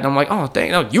rad." And I'm like, "Oh,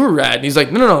 dang, no, you were rad." And he's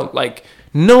like, No, like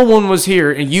no one was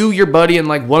here, and you, your buddy, and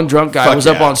like one drunk guy was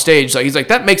up on stage. Like he's like,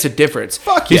 that makes a difference.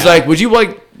 He's like, would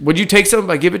you take something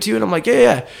if I give it to you? And I'm like,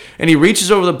 yeah. And he reaches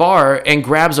over the bar and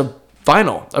grabs a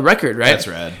record, right? That's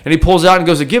rad. And he pulls it out and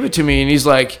goes to give it to me, and he's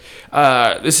like,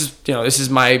 this is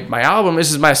my album,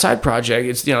 this is my side project.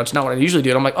 It's it's not what I usually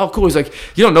do. And I'm like, oh cool. He's like,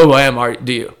 you don't know who I am,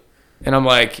 do you? And I'm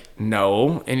like,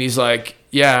 no. And he's like,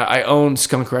 yeah, I own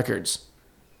Skunk Records.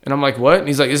 And I'm like, what? And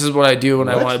he's like, this is what I do when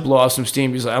I want to blow off some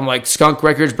steam. I'm like, Skunk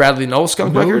Records, Bradley Knoll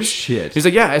Skunk Records? Shit. He's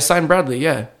like, yeah, I signed Bradley,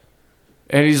 yeah.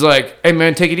 And he's like, hey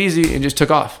man, take it easy, and just took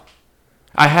off.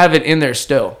 I have it in there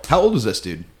still. How old was this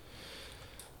dude?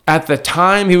 At the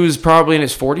time, he was probably in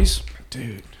his 40s.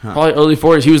 Dude. Probably early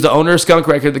 40s. He was the owner of Skunk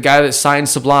Record, the guy that signed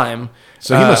Sublime.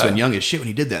 So he must have been young as shit when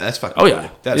he did that. That's fucking Oh yeah,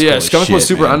 cool. That's yeah. cool as Skunk was shit,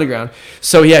 super man. underground.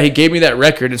 So yeah, he gave me that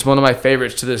record. It's one of my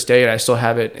favorites to this day, and I still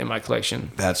have it in my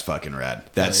collection. That's fucking rad.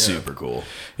 That's super cool.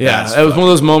 Yeah, That's it was one of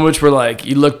those moments where like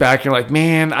you look back and you're like,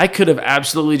 man, I could have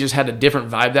absolutely just had a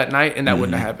different vibe that night, and that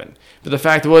wouldn't have happened. But the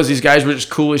fact was, these guys were just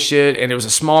cool as shit, and it was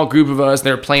a small group of us. They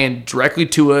were playing directly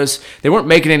to us. They weren't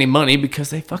making any money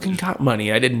because they fucking got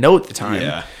money. I didn't know at the time.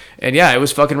 Yeah. And yeah, it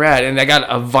was fucking rad. And I got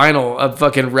a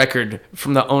fucking record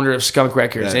from the owner of Skunk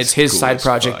Records. That's and it's his cool side as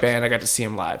project fuck. band. I got to see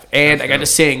him live. And I got to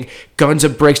sing Guns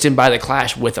of Brixton by The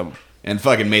Clash with him. And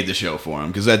fucking made the show for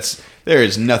him, because there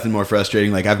is nothing more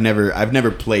frustrating. Like I've never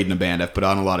played in a band. I've put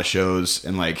on a lot of shows,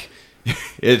 and like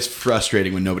it's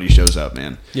frustrating when nobody shows up,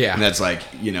 man. Yeah. And that's like,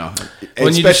 When you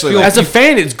especially just feel- like, As a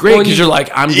fan, it's great because you're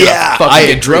like, I'm going to fucking I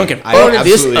get drunk and agree. burn I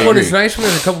this. absolutely When agree. it's nice when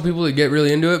there's a couple people that get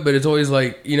really into it, but it's always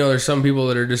like, there's some people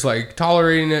that are just like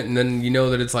tolerating it, and then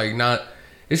that it's like not,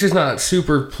 it's just not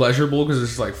super pleasurable because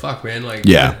it's just like, fuck, man, like,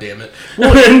 Yeah. God damn it.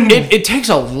 Well, it takes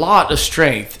a lot of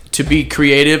strength to be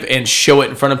creative and show it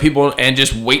in front of people and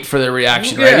just wait for their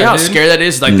reaction. Right? Yeah, You know how dude. scary that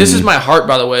is? Like, this is my heart,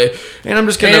 by the way, and I'm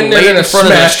just gonna And they're lay it in gonna front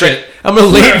of a smash it. I'm gonna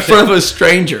lay it in Smash front of a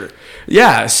stranger.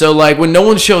 Yeah, so like when no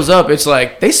one shows up, it's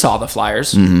like they saw the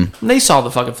flyers. Mm-hmm. They saw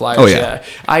the fucking flyers. Oh,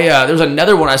 yeah. There was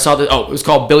another one I saw that. Oh, it was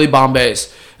called Billy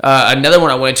Bombay's. Another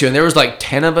one I went to, and there was like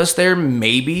 10 of us there,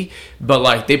 maybe, but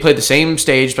like they played the same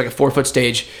stage, like a 4-foot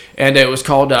stage, and it was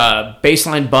called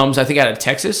Baseline Bums, I think out of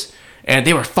Texas, and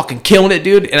they were fucking killing it,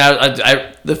 dude. And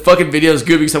I the fucking video is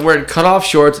good because I'm wearing cutoff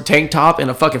shorts, a tank top,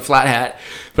 and a fucking flat hat.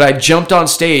 But I jumped on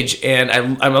stage and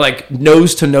I'm like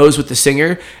nose to nose with the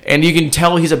singer, and you can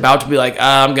tell he's about to be like,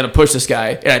 I'm gonna push this guy,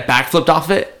 and I backflipped off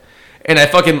it. And I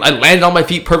landed on my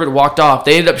feet perfect, walked off.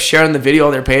 They ended up sharing the video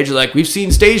on their page. They're like, we've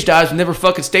seen stage dives, never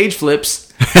fucking stage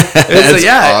flips. That's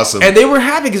awesome. And they were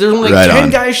happy because there's only like 10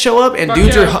 guys show up, and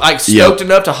dudes are like stoked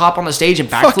enough to hop on the stage and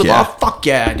backflip off. Fuck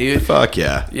yeah, dude. Fuck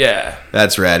yeah. Yeah.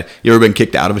 That's rad. You ever been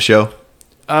kicked out of a show?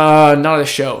 Not a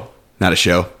show. Not a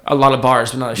show? A lot of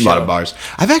bars, but not a show. A lot of bars.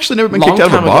 I've actually never been kicked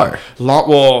out of a bar.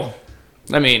 Well,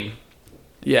 I mean...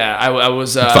 Yeah, I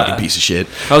was fucking piece of shit.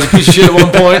 I was a piece of shit at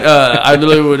one point. I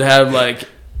literally would have like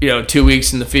 2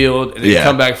 weeks in the field, and then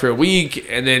come back for a week,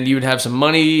 and then you would have some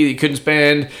money you couldn't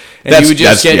spend, and you would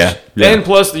just get. And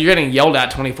plus, you're getting yelled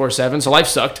at 24/7, so life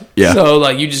sucked. Yeah. So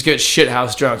like you just get shit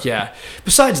house drunk. Yeah.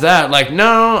 Besides that, like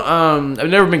no, I've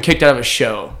never been kicked out of a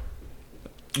show.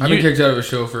 I've been kicked out of a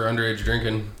show for underage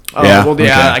drinking. Oh, yeah, well,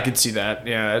 yeah, okay. I could see that.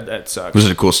 Yeah, that sucks. Was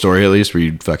it a cool story at least? Were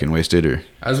you fucking wasted or?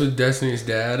 I was with Destiny's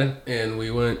dad, and we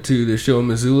went to the show in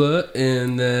Missoula,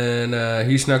 and then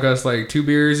he snuck us like 2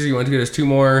 beers. He went to get us 2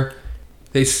 more.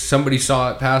 Somebody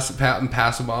saw it pass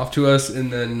them off to us,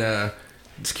 and then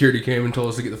security came and told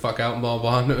us to get the fuck out and blah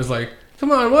blah. And it was like,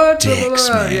 come on, what? Dicks,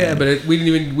 man. Yeah, but we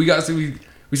didn't even.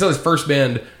 We saw this first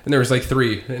band, and there was like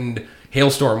 3, and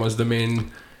Hailstorm was the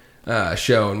main.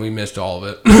 Show, and we missed all of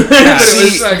it.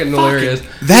 It was fucking hilarious.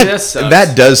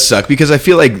 That does suck because I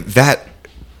feel like that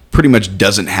pretty much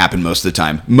doesn't happen most of the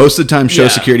time. Most of the time, show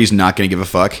security is not going to give a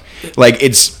fuck. Like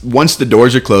it's once the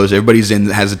doors are closed, everybody's in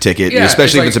that has a ticket,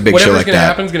 especially if it's a big show like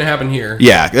that. Whatever's going to happen here.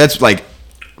 Yeah, that's like.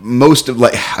 Most of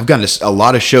I've gone to a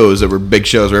lot of shows that were big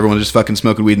shows where everyone's just fucking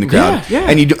smoking weed in the crowd. Yeah.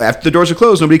 And after the doors are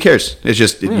closed, nobody cares. It's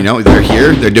just they're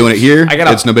here, they're doing it here.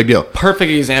 It's no big deal. Perfect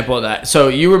example of that. So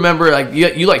you remember like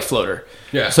you like Floater.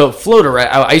 Yeah. So Floater, right?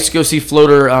 I used to go see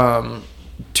Floater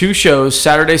 2 shows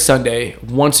Saturday, Sunday,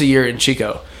 once a year in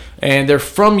Chico, and they're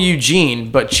from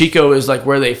Eugene, but Chico is like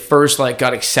where they first like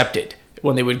got accepted.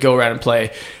 When they would go around and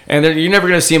play, and you're never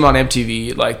gonna see them on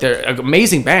MTV. Like they're an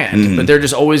amazing band, but they're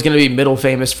just always gonna be middle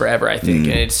famous forever, I think,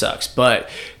 and it sucks. But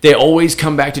they always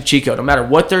come back to Chico, no matter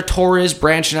what their tour is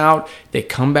branching out. They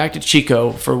come back to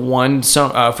Chico for one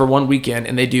weekend,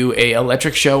 and they do a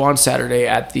electric show on Saturday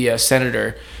at the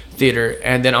Senator Theater,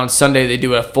 and then on Sunday they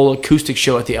do a full acoustic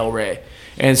show at the El Rey.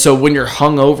 And so when you're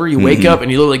hungover, you wake up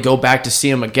and you literally go back to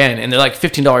see them again, and they're like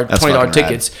 $15, $20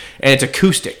 tickets, and it's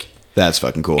acoustic. That's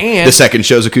fucking cool. And the second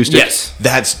show's acoustic? Yes.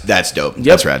 That's dope. Yep.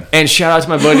 That's rad. And shout out to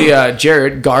my buddy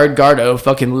Jared, Gardo,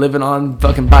 fucking living on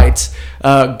fucking bites.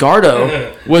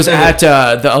 Gardo was at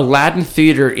the Aladdin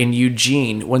Theater in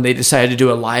Eugene when they decided to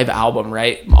do a live album,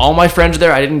 right? All my friends are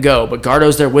there. I didn't go, but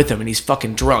Gardo's there with him, and he's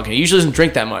fucking drunk. And he usually doesn't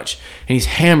drink that much. And he's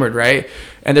hammered, right?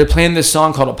 And they're playing this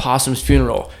song called Opossum's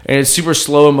Funeral. And it's super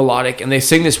slow and melodic. And they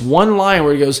sing this one line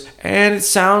where he goes, and it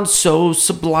sounds so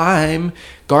sublime.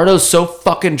 Gardo's so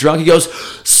fucking drunk. He goes,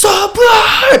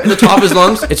 sublime! At the top of his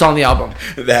lungs. It's on the album.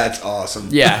 That's awesome.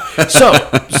 Yeah.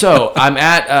 So I'm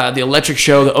at the Electric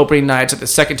Show, the opening night. It's like the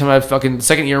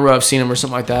second year in a row I've seen him or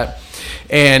something like that.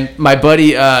 And my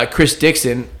buddy Chris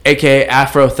Dixon, aka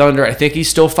Afro Thunder, I think he's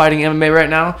still fighting MMA right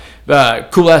now.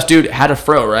 Cool ass dude, had a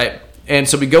fro, right? And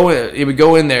so we go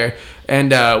in there,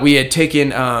 and we had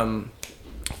taken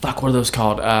what are those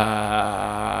called?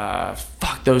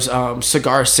 Those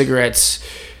cigarettes.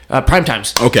 Prime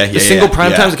times. Okay, yeah, the single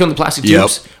prime times that come in the plastic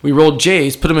tubes. We rolled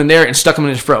J's, put them in there, and stuck them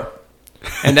in his fro.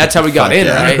 And that's how we got in,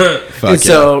 right?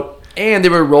 And they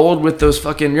were rolled with those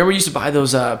fucking. Remember, we used to buy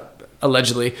those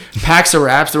allegedly packs of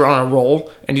wraps that were on a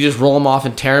roll, and you just roll them off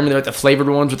and tear them. And they're like the flavored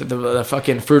ones with the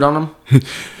fucking fruit on them.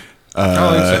 I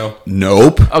don't think so.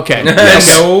 Nope. Okay.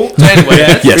 Yes. No. So anyway,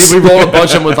 yes. we rolled a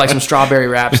bunch of them with like some strawberry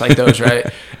wraps like those, right?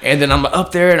 And then I'm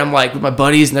up there and I'm like with my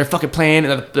buddies and they're fucking playing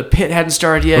and the pit hadn't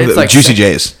started yet. It's like Juicy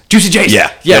J's. Juicy J's.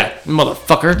 Yeah. Yep.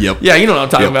 Motherfucker. Yep. Yeah, you know what I'm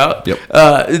talking about. Yep.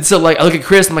 And so like I look at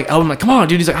Chris, I'm like, come on,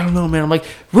 dude. He's like, I don't know, man. I'm like,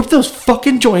 rip those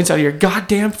fucking joints out of your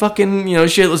goddamn fucking,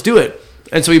 shit. Let's do it.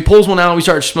 And so he pulls one out and we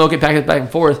start smoking back and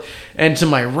forth. And to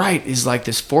my right is like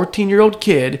this 14-year-old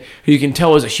kid who you can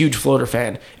tell is a huge Floater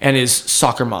fan and his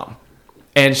soccer mom.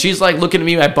 And she's like looking at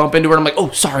me, I bump into her, and I'm like,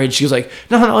 oh, sorry. And she's like,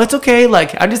 no, it's okay.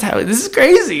 Like, this is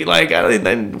crazy. Like,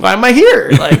 why am I here?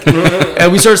 Like, and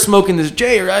we start smoking this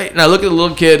J, right? And I look at the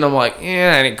little kid and I'm like,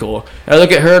 yeah, that ain't cool. And I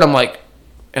look at her and I'm like,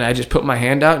 And I just put my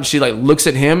hand out, and she like looks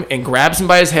at him and grabs him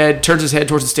by his head, turns his head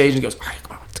towards the stage, and goes, "All right,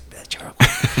 come on, take that chair."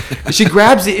 And she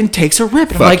grabs it and takes a rip.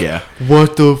 And I'm like, yeah.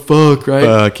 "What the fuck, right?"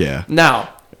 Fuck yeah. Now,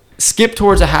 skip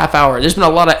towards a half hour. There's been a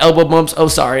lot of elbow bumps. Oh,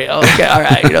 sorry. Oh, okay, all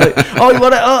right. You know, like, oh, you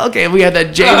want to? Oh, okay. We had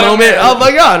that J moment. Oh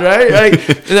my god, right? Like,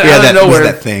 and then out of nowhere,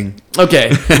 that thing. okay,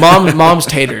 mom's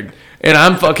tatered, and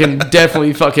I'm fucking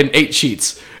definitely fucking 8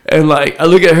 sheets. And like I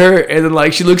look at her, and then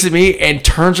like she looks at me and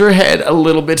turns her head a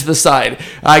little bit to the side.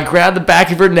 I grab the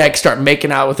back of her neck, start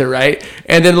making out with her, right?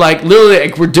 And then like literally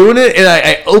like, we're doing it, and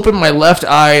I open my left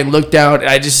eye and look down, and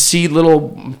I just see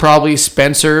little probably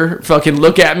Spencer fucking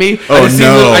look at me. Oh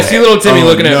no! I see little Timmy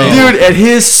looking at me, dude, and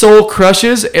his soul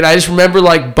crushes, and I just remember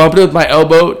like bumping it with my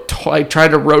elbow, like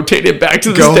trying to rotate it back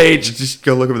to the stage. Just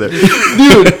go look over there,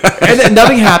 dude. And then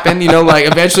nothing happened, you know. Like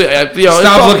eventually, you know,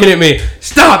 stop looking at me.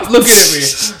 Stop looking at me.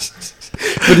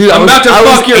 But dude, I'm about to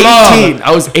fuck your 18. mom.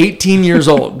 I was 18 years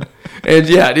old, and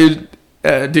yeah, dude,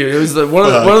 it was one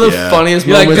of the funniest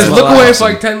You're like, moments. just of my look away life. for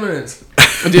like 10 minutes.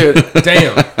 Dude.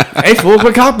 Damn. Hey, fool,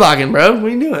 quit cock blocking, bro. What are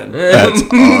you doing? That's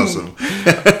awesome.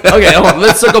 Okay, hold on.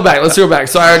 Let's circle back.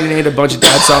 So I already named a bunch of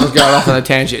dad songs, got off on a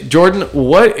tangent. Jordan,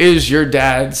 what is your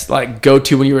dad's like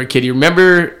go-to when you were a kid? You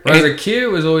remember? When I was a kid, it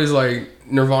was always like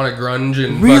Nirvana grunge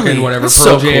and Really? fucking whatever, That's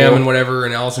Pearl so Jam cool. and whatever,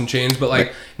 and Alice in Chains. But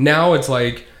like now it's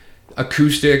like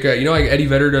acoustic. You know, like Eddie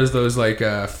Vedder does those like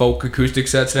folk acoustic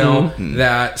sets now. Mm-hmm.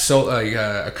 That so like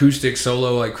acoustic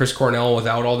solo, like Chris Cornell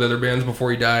without all the other bands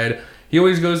before he died. He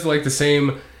always goes to like the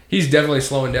same. He's definitely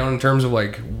slowing down in terms of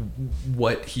like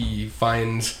what he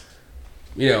finds,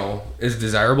 you know, is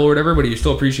desirable or whatever. But he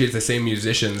still appreciates the same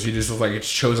musicians. He just looks like it's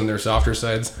chosen their softer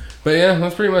sides. But yeah,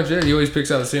 that's pretty much it. He always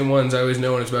picks out the same ones. I always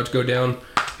know when it's about to go down.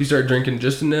 If you start drinking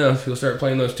just enough, he'll start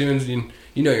playing those tunes, and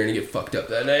you know you're gonna get fucked up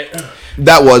that night.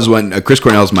 That was when Chris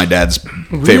Cornell's my dad's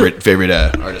favorite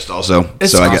artist also.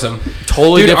 It's so Awesome.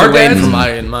 Totally Dude, different our lane dads- from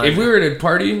mine. If we were at a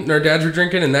party and our dads were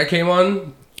drinking and that came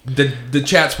on, the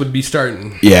chats would be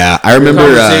starting. Yeah, I remember.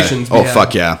 Conversations we Oh had.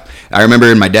 fuck yeah! I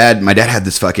remember my dad had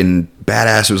this fucking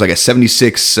badass. It was like a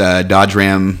 '76 Dodge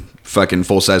Ram, fucking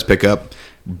full size pickup,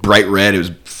 bright red. It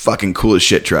was fucking cool as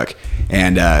shit truck,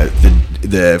 and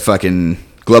the fucking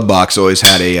glove box always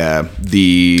had a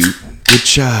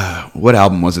what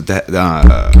album was it that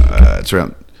it's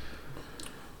around.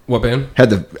 What band? Had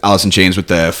the Alice in Chains with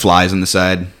the flies on the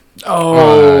side.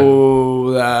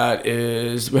 Oh, that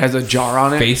is. It has a jar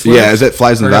on it. Facelift? Yeah, is that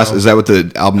Flies in the Or no? Vaseline? Is that what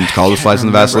the album's called? Was Flies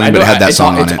in the I Vaseline? know But it had that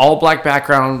song on it's it. all black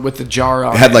background with the jar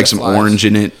on it. It had like and some flies. orange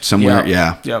in it somewhere. Yep.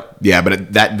 Yeah. Yep. Yeah,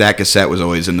 but that cassette was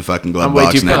always in the fucking glove I'm way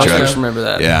box too in that proud to truck. just remember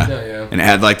that. Yeah. Yeah. And it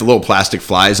had like the little plastic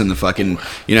flies in the fucking,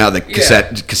 you know how the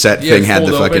cassette thing had the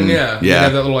fold fucking, open, yeah. You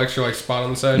have that little extra like spot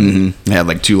on the side. It had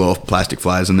like 2 little plastic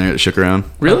flies in there that shook around.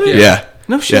 Really? Yeah.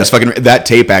 No shit. Yeah, it's fucking, that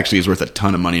tape actually is worth a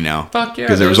ton of money now. Fuck yeah,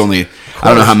 Because there was it is. only, I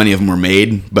don't know how many of them were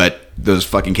made, but those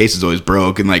fucking cases always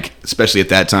broke. And like, especially at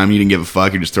that time, you didn't give a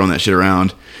fuck. You're just throwing that shit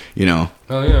around, you know.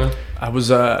 Oh yeah. I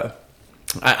was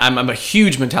I'm a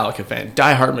huge Metallica fan,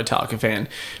 diehard Metallica fan,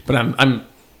 but I'm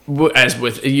as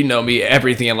with you know me,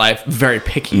 everything in life very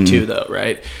picky too though,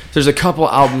 right? There's a couple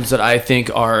albums that I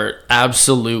think are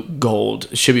absolute gold,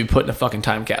 should be put in a fucking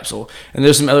time capsule, and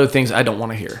there's some other things I don't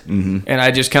want to hear, and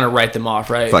I just kind of write them off,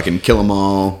 right? Fucking Kill 'Em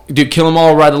All. Dude, Kill 'Em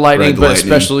All, Ride the Lightning, Ride the but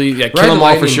Lightning. especially Kill Ride the 'Em All for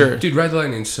Lightning- sure. Dude, Ride the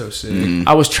Lightning's so sick.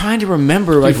 I was trying to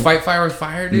remember like Dude, Fight Fire with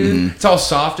Fire, dude. It's all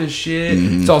soft as shit.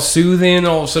 It's all soothing.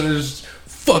 All of a sudden, there's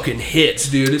fucking hits,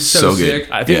 dude. It's so, So good. sick.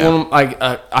 I think Yeah. one of, like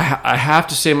I have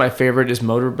to say my favorite is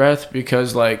Motor Breath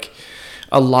because like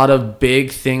a lot of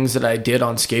big things that I did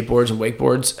on skateboards and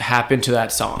wakeboards happened to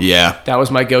that song. Yeah. That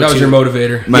was my go-to. That was your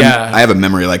motivator. Yeah. I have a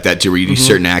memory like that too, where you do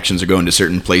certain actions or go into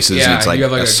certain places, and Yeah, it's like you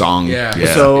have like a a- song.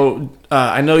 yeah. So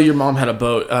I know your mom had a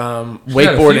boat. had a few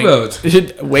Wakeboarding. boats.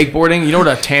 Wakeboarding. You know what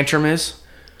a tantrum is?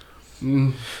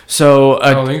 So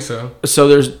I don't think so. so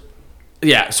there's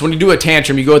so when you do a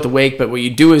tantrum you go at the wake, but what you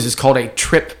do is it's called a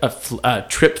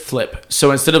trip flip.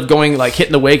 So instead of going like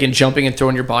hitting the wake and jumping and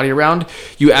throwing your body around,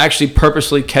 you actually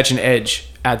purposely catch an edge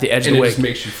at the edge And of the it wake. just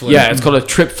makes you flip. Yeah, it's called a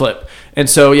trip flip. And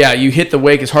so you hit the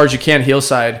wake as hard as you can heel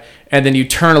side, and then you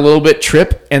turn a little bit,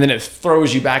 trip, and then it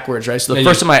throws you backwards, right? So the And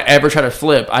first time I ever tried to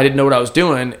flip, I didn't know what I was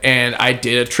doing, and I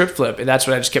did a trip flip, and that's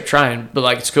what I just kept trying. But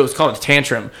like it's called a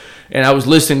tantrum, and I was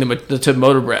listening to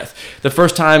Motor Breath. The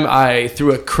first time I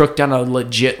threw a crook down a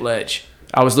legit ledge,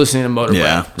 I was listening to Motor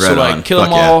Yeah, Breath. So right on. like Kill 'Em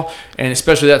Fuck yeah. All, and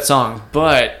especially that song.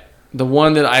 But the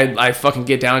one that I fucking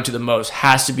get down to the most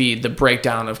has to be the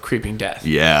breakdown of Creeping Death. Oh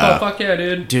Yeah. fuck yeah,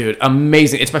 dude. Dude,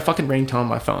 amazing. It's my fucking ringtone on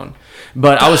my phone.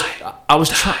 But I was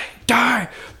trying. Die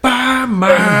by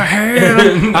my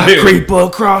hand. I creep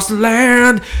across the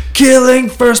land, killing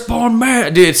firstborn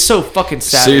man. Dude, it's so fucking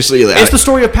sad. Seriously, it's the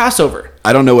story of Passover.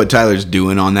 I don't know what Tyler's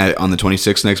doing on the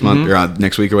 26th next month or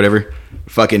next week or whatever.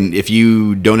 Fucking, if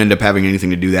you don't end up having anything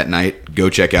to do that night, go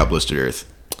check out Blistered Earth.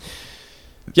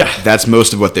 Yeah, that's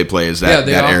most of what they play is that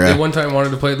era. They one time wanted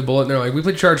to play the Bullet, and they're like, "We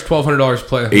charge $1,200 to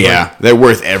play." Yeah, they're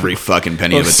worth every fucking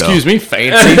penny of it. Though. Excuse me,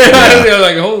 fancy. They're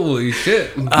like, "Holy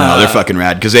shit!" No, they're fucking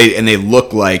rad because they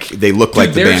look like the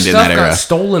band in that era. Got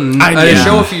stolen at a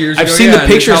show a few years ago. I've seen the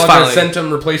pictures. Finally, sent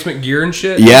them replacement gear and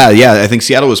shit. Yeah. I think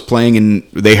Seattle was playing, and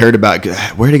they heard about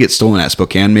where did it get stolen at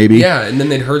Spokane, maybe. Yeah, and then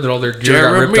they'd heard that all their gear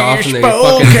got ripped off, and they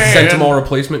fucking sent them all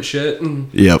replacement shit.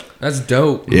 Yep, that's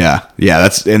dope. Yeah,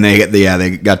 that's and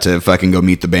they got to fucking go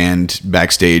meet the band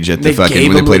backstage at the fucking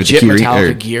when they played at the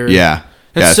Metallica gear. Yeah.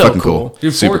 That's it's so fucking cool.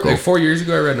 Dude, super cool. 4 years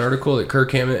ago, I read an article that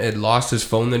Kirk Hammett had lost his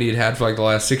phone that he had for like the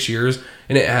last 6 years,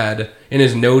 and it had in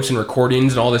his notes and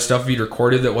recordings and all this stuff he'd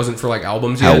recorded that wasn't for like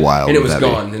albums yet. How wild! And it was would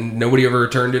gone, and nobody ever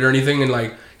returned it or anything. And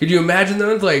like, could you imagine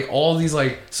those like all these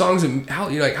like songs? And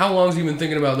how long has he been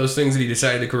thinking about those things that he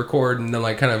decided to record and then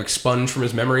like kind of expunge from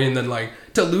his memory, and then like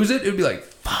to lose it, it'd be like,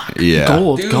 fuck,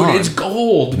 gold, dude, gone. it's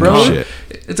gold, bro. No shit.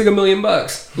 It's like $1 million.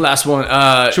 Last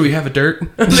one. Should we have a dirt? You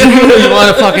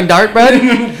want a fucking dart, bud?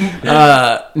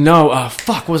 No.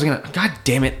 Fuck. What was I gonna? God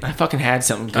damn it! I fucking had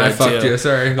something good. I fucked too. you.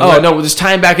 Sorry. No. Just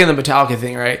tying back in the Metallica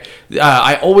thing, right?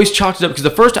 I always chalked it up because the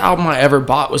first album I ever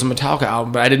bought was a Metallica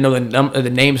album, but I didn't know the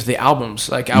names of the albums.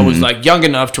 Like I was like young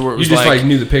enough to where it was you just like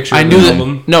knew the picture. I of knew the the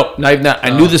album. No, not even that. I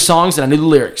knew the songs and I knew the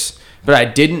lyrics, but I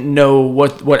didn't know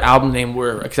what album name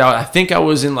were. Because I think I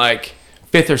was in like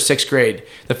 5th or 6th grade.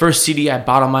 The first CD I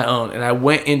bought on my own, and I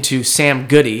went into Sam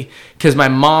Goody because my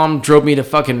mom drove me to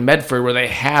fucking Medford where they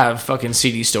have fucking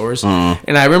CD stores.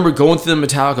 And I remember going through the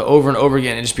Metallica over and over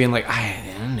again and just being like, I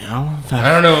don't know. I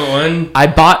don't know what one. I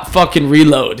bought fucking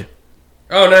Reload.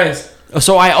 Oh, nice.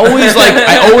 So I always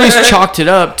chalked it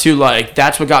up to like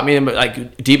that's what got me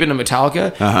like deep into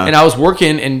Metallica. And I was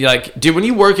working and like, dude, when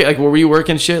you work at like where you work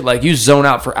and shit, like you zone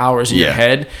out for hours in your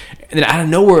head. And then out of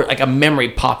nowhere, like a memory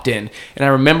popped in, and I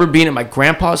remember being at my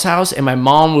grandpa's house, and my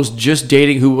mom was just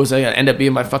dating who was gonna end up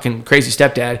being my fucking crazy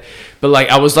stepdad. But like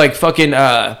I was like fucking,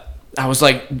 I was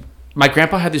like. My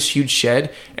grandpa had this huge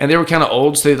shed, and they were kind of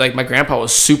old. So like my grandpa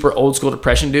was super old school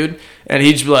depression dude, and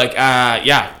he'd just be like,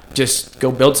 yeah, just go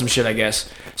build some shit, I guess.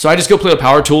 So I just go play with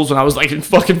power tools when I was like in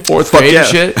fucking 4th grade and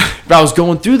shit. But I was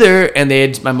going through there, and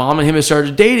my mom and him had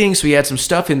started dating, so he had some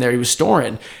stuff in there he was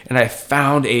storing, and I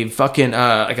found a fucking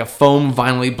like a foam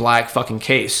vinyl black fucking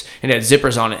case, and it had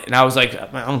zippers on it, and I was like,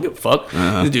 I don't give a fuck.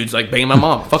 This dude's like banging my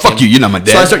mom. Fuck you, you're not my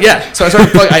dad. So I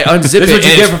started. I unzip it. This is what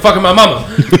you get for fucking my mama.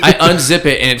 I unzip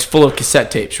it, and it's full of cassette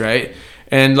tapes, right?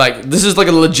 And like this is like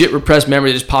a legit repressed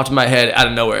memory that just popped in my head out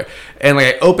of nowhere. And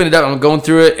like I opened it up, I'm going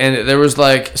through it, and there was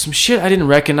like some shit I didn't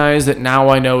recognize that now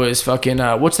I know is fucking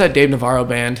what's that Dave Navarro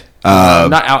band?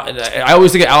 I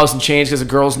always think of Alice in Chains because the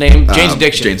girl's name Jane's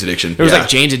Addiction. Jane's Addiction. There was like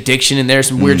Jane's Addiction in there,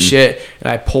 some weird shit, and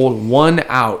I pulled one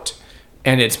out.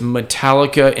 And it's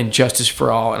Metallica and Justice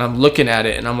for All. And I'm looking at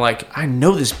it, and I'm like, I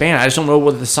know this band. I just don't know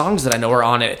what the songs that I know are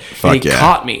on it. And he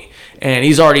caught me. And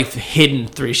he's already hidden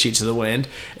 3 sheets of the wind.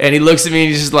 And he looks at me,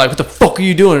 and he's just like, what the fuck are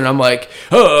you doing? And I'm like,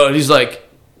 oh. And he's like,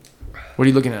 what are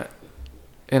you looking at?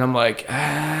 And I'm like,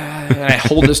 ah. And I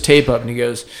hold this tape up, and he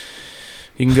goes,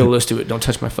 you can go listen to it. Don't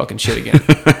touch my fucking shit again.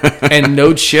 And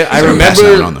no shit. I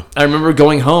remember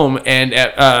going home, and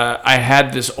I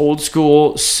had this old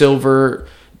school silver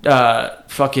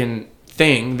fucking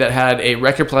thing that had a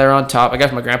record player on top. I got it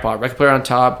from my grandpa. Record player on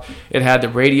top. It had the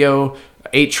radio,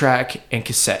 8-track, and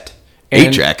cassette.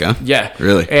 8-track, huh? Yeah.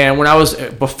 Really? And when I was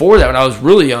before that, when I was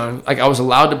really young, like I was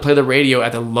allowed to play the radio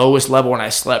at the lowest level when I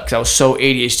slept because I was so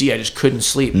ADHD, I just couldn't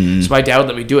sleep. So my dad would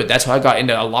let me do it. That's how I got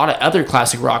into a lot of other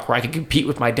classic rock where I could compete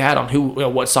with my dad on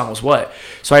what song was what.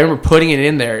 So I remember putting it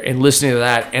in there and listening to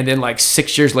that, and then like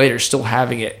 6 years later, still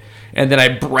having it. And then I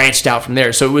branched out from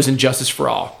there. So it was Injustice for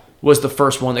All was the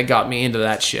first one that got me into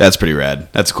that shit. That's pretty rad.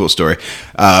 That's a cool story.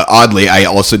 Oddly, I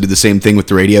also did the same thing with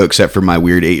the radio, except for my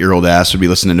weird 8-year-old ass would be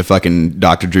listening to fucking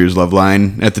Dr. Drew's Love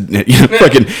Line at the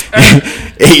fucking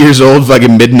 8 years old,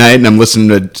 fucking midnight, and I'm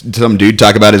listening to some dude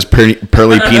talk about his pearly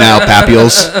penile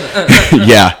papules.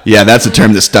 yeah, that's a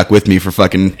term that stuck with me for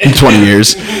fucking 20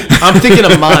 years. I'm thinking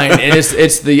of mine, and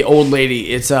it's the old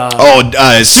lady. It's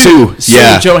Sue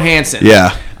Johansson.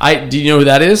 Yeah. Do you know who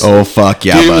that is? Oh fuck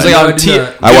yeah! Dude, it was bud. like No, I on did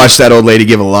not. I watched that old lady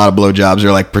give a lot of blowjobs,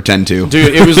 or like pretend to.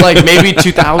 Dude, it was like maybe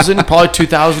 2000, probably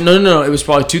 2000. No. It was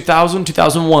probably 2000,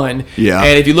 2001. Yeah.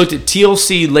 And if you looked at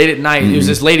TLC late at night, it was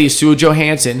this lady, Sue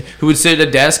Johansson, who would sit at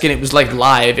a desk and it was like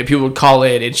live and people would call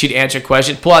in and she'd answer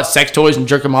questions, pull out sex toys and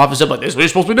jerk them off and stuff like, this is what you're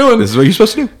supposed to be doing. This is what you're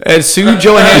supposed to do. And Sue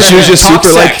Johansson. She was just Talk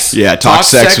super, like- sex. yeah, Talk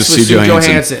Sex with Sue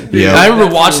Johansson. Yeah. Yeah. And I remember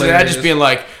That's watching that hilarious. just being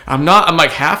like, I'm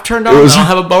like half turned on. was- I don't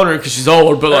have a boner because she's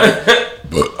old, but like,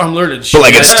 I'm learning shit. But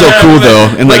like it's still cool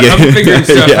though, and like I'm figuring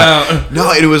stuff out.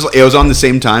 No, it was on the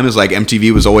same time as like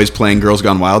MTV was always playing Girls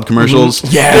Gone Wild commercials.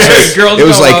 Yes. Girls It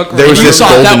was Gone like Wild there was You this saw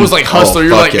golden, that was like Hustler. oh,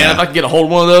 You're fuck like, man, yeah. if I could get a hold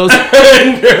of one of those.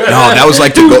 No, that was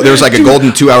like there was like a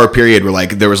golden 2-hour period where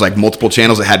like there was like multiple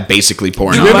channels that had basically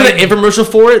porn. Do you remember the infomercial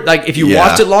for it? Like, if you Yeah.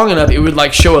 watched it long enough, it would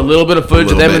like show a little bit of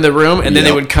footage of little them in bit. the room, and then they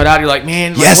Yep. would cut out. You're like,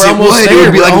 man, like, Yes, we're it almost would. It there.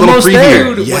 would be We're like a little almost preview.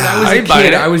 there. Dude, Yeah. when I was a I'd buy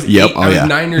kid, it. I was Yep. eight, Oh, I was yeah.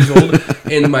 9 years old,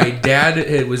 and my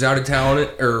dad was out of town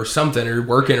or something, or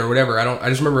working or whatever. I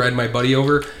just remember I had my buddy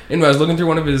over, and I was looking through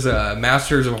one of his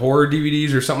Masters of Horror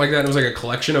DVDs or something like that. And it was like a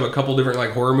collection of a couple different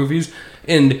like horror movies.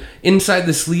 And inside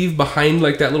the sleeve, behind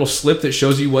like that little slip that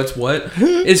shows you what's what,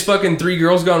 is fucking 3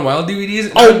 Girls Gone Wild DVDs.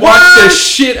 And I watched the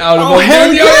shit out of them. hell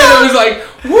Dude, yeah. and it was like,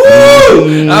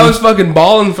 woo! I was fucking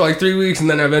balling for like 3 weeks, and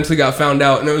then I eventually got found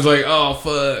out, and it was like, oh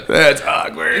fuck. That's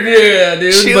awkward. Yeah,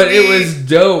 dude, but it was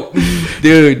dope.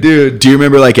 Dude. Do you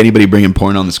remember like anody bringing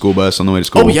porn on the school bus on the way to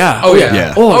school? Oh yeah. Oh yeah.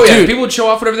 Yeah. Oh, yeah. dude. People would show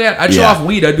off whatever they had. I'd show Yeah. off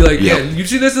weed. I'd be like, Yep. yeah, you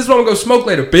see this? This one I'm gonna go smoke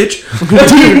later, bitch.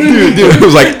 dude, it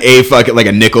was like a fucking like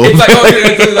a nickel. It's like, oh,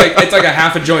 it's like a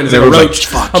half a joint. It's like a Everyone's like, roach.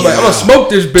 fuck I'm like, I'm yeah. gonna smoke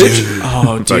this bitch.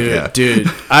 Oh, dude, yeah. dude.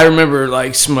 I remember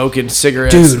like smoking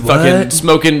cigarettes, Dude, fucking what?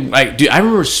 smoking like, dude. I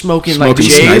remember smoking like Smoking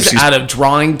J's snipes. out of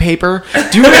drawing paper.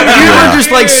 Do you remember?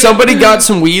 Just like somebody got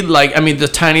some weed, like I mean the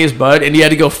tiniest bud, and you had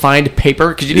to go find paper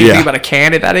because you didn't Yeah. think about a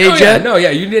can at that age Oh, yeah. yet. No, yeah,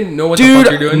 you didn't know what the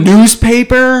fuck you're Dude, doing.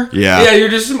 newspaper. yeah. Yeah, you're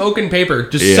just smoking paper,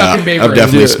 just Yeah. sucking paper. I've in.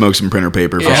 definitely Dude. smoked some printer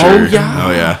paper for Yeah. sure. Oh yeah.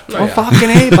 Oh yeah. Oh fucking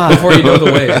A, bud. Before you know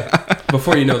the way.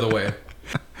 Before you know the way.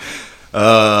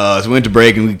 So we went to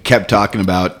break and we kept talking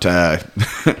about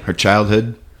her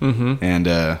childhood. Mm-hmm. And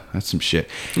that's some shit.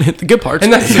 The good parts.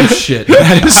 And that's some shit.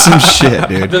 That is some shit,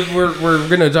 dude. We're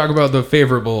gonna talk about the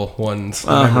favorable ones.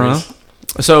 The memories.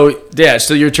 So yeah,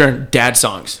 still your turn. Dad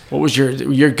songs. What was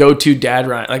your go-to dad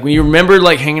rhyme? Like when you remember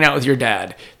like hanging out with your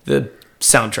dad, the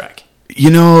soundtrack. You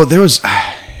know, it was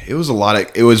a lot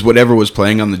of, it was whatever was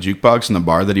playing on the jukebox in the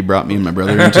bar that he brought me and my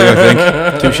brother into,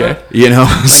 I think. Touche. You know,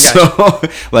 so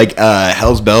like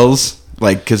Hell's Bells,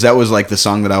 like, because that was like the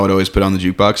song that I would always put on the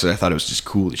jukebox, and I thought it was just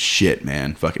cool as shit,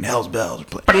 man. Fucking Hell's Bells.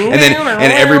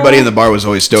 And everybody in the bar was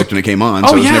always stoked when it came on,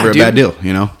 so Oh, it was yeah, never a dude. bad deal,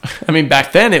 you know? I mean,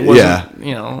 back then it wasn't,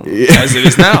 you know, as it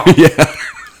is now. Yeah.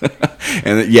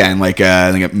 and like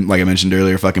I think like I mentioned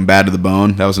earlier, fucking Bad to the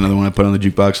Bone. That was another one I put on the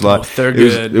jukebox a lot. Oh, they're it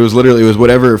was, good. It was literally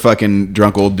whatever fucking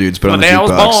drunk old dudes put on the When I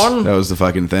was jukebox. born. That was the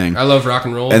fucking thing. I love rock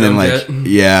and roll. And then don't like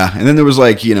get- yeah, and then there was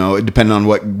like, you know, depending on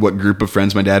what group of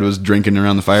friends my dad was drinking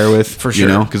around the fire with, For you sure.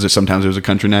 know, because sometimes it was a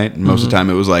country night, and most of the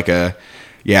time it was like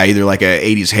either like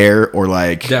a 80s hair or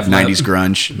like Def 90s Leppard.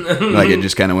 grunge. Like it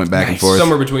just kind of went back and Nice. forth.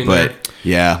 Somewhere between but there.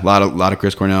 yeah, a lot of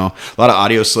Chris Cornell, a lot of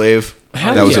Audio Slave.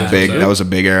 Hell That was yeah, that was a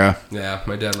big era. yeah,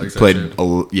 my dad likes that Played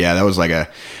shit. yeah, that was like I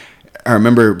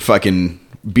remember fucking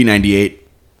B98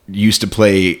 used to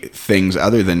play things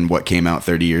other than what came out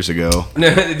 30 years ago.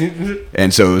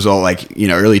 And so it was all like, you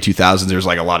know, early 2000s, there was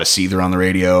like a lot of Seether on the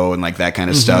radio and like that kind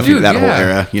of stuff. Dude, that whole yeah.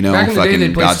 era, you know, Back in the day, fucking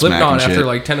they'd play Godsmack Slipknot and shit. after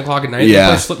like 10 o'clock at night. Yeah.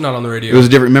 They'd play Slipknot on the radio. It was a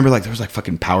different, remember like there was like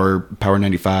fucking Power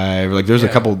 95. Like there was Yeah.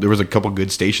 a couple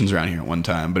good stations around here at one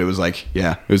time, but it was like,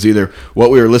 yeah, it was either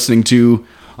what we were listening to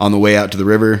on the way out to the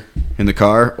river in the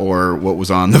car or what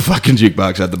was on the fucking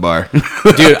jukebox at the bar.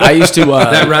 Dude, I used to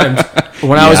that rhymed.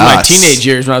 when I was in my Yes. teenage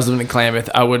years, when I was living in Klamath,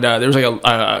 I would there was like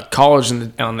a college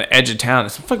on the edge of town.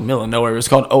 It's fucking middle of nowhere. It was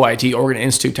called OIT, Oregon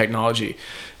Institute of Technology.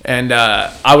 And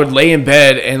I would lay in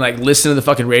bed and like listen to the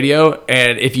fucking radio.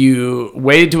 And if you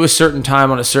waited to a certain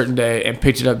time on a certain day and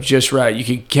picked it up just right, you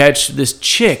could catch this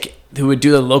chick who would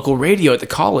do the local radio at the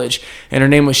college, and her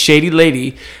name was Shady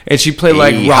Lady, and she'd play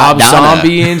like Hey, Rob Hot Donna.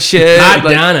 Zombie and shit. Hot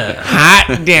like, Donna.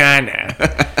 Hot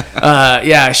Donna.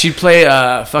 Yeah, she'd play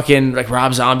fucking like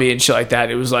Rob Zombie and shit like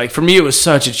that. It was like, for me, it was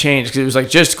such a change because it was like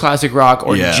just classic rock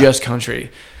or Yeah. just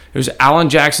country. It was Alan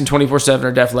Jackson 24/7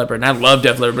 or Def Leppard, and I love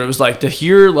Def Leppard, but it was like to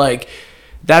hear like,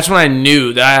 that's when I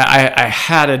knew that I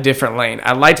had a different lane.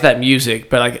 I liked that music,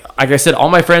 but like I said, all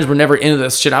my friends were never into the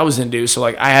shit I was into, so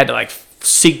like I had to like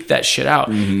seek that shit out.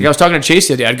 Like, I was talking to Chase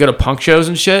the other day. I'd go to punk shows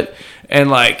and shit, and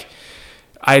like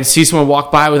I'd see someone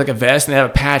walk by with like a vest and they have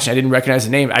a patch and I didn't recognize the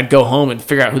name. I'd go home and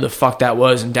figure out who the fuck that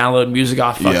was and download music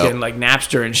off fucking like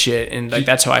Napster and shit. And like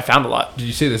that's how I found a lot. Did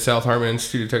you say the South Harmon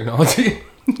Institute of Technology?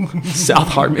 South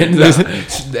Hartman. The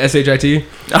SHIT?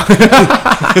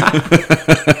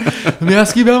 Let me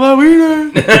ask you about my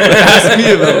wiener. Ask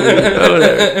me about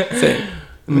it.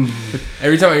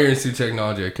 Every time I hear Institute of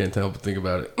Technology, I can't help but think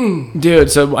about it. Dude,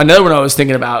 so another one I was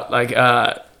thinking about, like,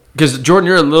 because Jordan,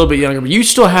 you're a little bit younger, but you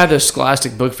still have the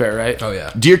Scholastic Book Fair, right? Oh,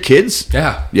 yeah. Do your kids?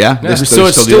 Yeah. Yeah. Yeah. So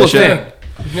it's still a thing.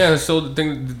 Yeah, it's still the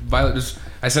thing. Violet just,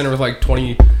 I sent her with like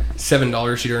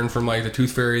 $27 she'd earned from like the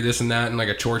Tooth Fairy, this and that, and like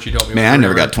a chore she'd help me with. Man, I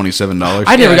never forever. got $27.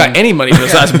 I never got any money for the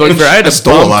Scholastic Book Fair. I had to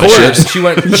stole a lot of shit. She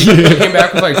came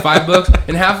back with like 5 books,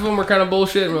 and half of them were kind of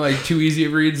bullshit and were like too easy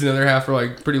of reads, and the other half were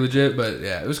like pretty legit, but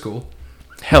yeah, it was cool.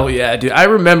 Hell yeah, dude. I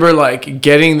remember like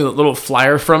getting the little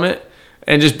flyer from it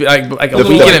and just be like a The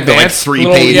week in like advance.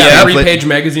 3-page pamphlet. 3-page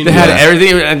magazine. They had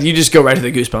everything, and you just go right to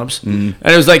the Goosebumps. And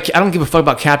it was like, I don't give a fuck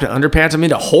about Captain Underpants. I'm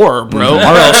into horror, bro.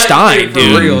 R.L. Stein, For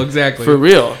dude. real, exactly. For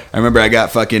real. I remember I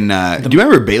got fucking. Do you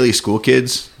remember Bailey School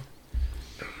Kids?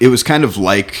 It was kind of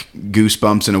like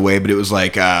Goosebumps in a way, but it was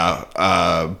like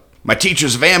my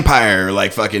teacher's a vampire, or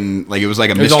like fucking like it was like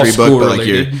a was all mystery book, but like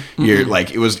school-related. you're like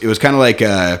it was kind of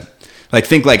like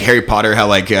think like Harry Potter, how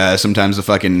like sometimes the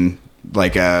fucking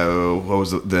like what was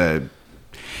the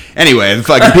anyway, the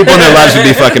fucking people in their lives would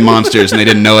be fucking monsters and they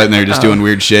didn't know it and they're just doing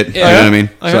weird shit. You know what I mean?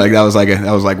 So like that was like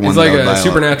one. It's like that was a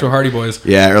Supernatural Hardy Boys.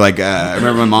 Yeah, or like I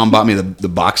remember my mom bought me the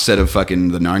box set of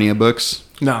fucking the Narnia books.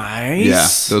 Nice. Yeah,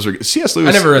 those were C.S. Lewis.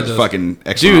 I never read those. Fucking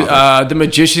excellent. Dude, The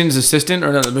Magician's Assistant,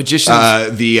 or no, The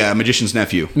Magician's... the Magician's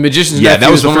Nephew. Magician's Yeah, Nephew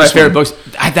that was is the one of my first favorite one.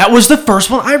 books. That was the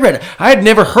first one I read. I had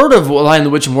never heard of Lion,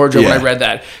 the Witch, and Wardrobe when Yeah. I read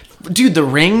that. Dude, the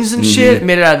rings and shit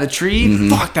made it out of the tree.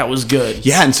 Fuck, that was good.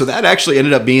 Yeah, and so that actually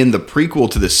ended up being the prequel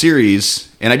to the series,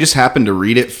 and I just happened to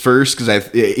read it first because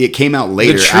it came out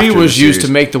later. The tree after was the used to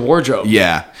series. make the wardrobe.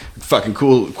 Yeah, fucking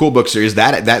cool book series.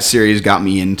 That series got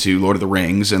me into Lord of the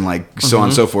Rings and like so on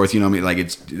and so forth. You know what I mean? Like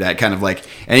it's that kind of like,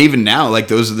 and even now, like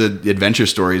those are the adventure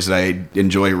stories that I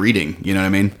enjoy reading. You know what I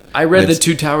mean? I read The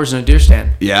Two Towers and a Deer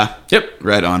Stand. Yeah. Yep.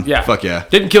 Right on. Yeah. Fuck yeah.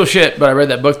 Didn't kill shit, but I read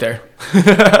that book there.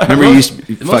 Remember you used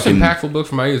to The most fucking impactful book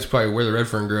from my youth is probably Where the Red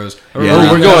Fern Grows. I Yeah. remember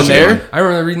Oh, we're reading going that shit. there? I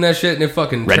remember reading that shit and it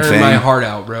fucking Red turned Fang. my heart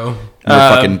out, bro.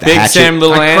 fucking Big Hatchet. Sam,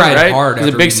 Little I Ann, cried right? hard Is it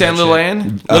after Big reading Sam, that Little shit.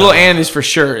 Ann? Little Ann is for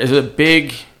sure. Is it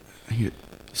big?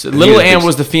 So Little it's Ann big-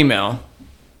 was the female.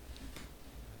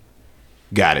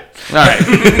 Got it. All right.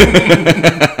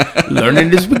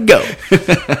 Learning as we go.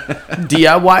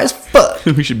 DIY as fuck.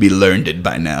 We should be learned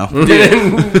by now.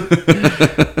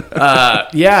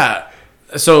 Yeah.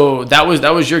 So that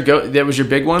was your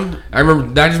big one, I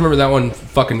just remember that one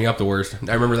fucking me up the worst.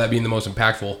 I remember that being the most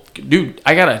impactful. dude.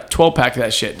 I got a 12-pack of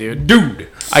that shit, dude. Dude.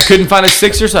 I couldn't find a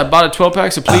 6er, so I bought a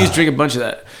 12-pack. So please drink a bunch of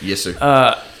that. Yes, sir.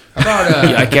 How about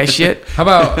You like that shit? how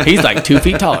about He's like 2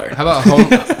 feet taller. how about home?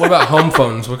 What about home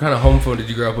phones? What kind of home phone did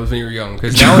you grow up with when you were young?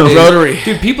 Because nowadays, Rotary.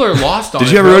 dude, people are lost on. Did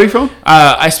it, you have a bro. rotary phone?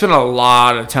 I spent a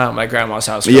lot of time at my grandma's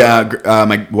house. growing up. Yeah.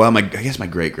 I guess my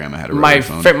great grandma had a rotary my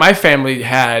phone. my family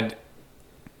had.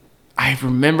 I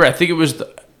remember. I think it was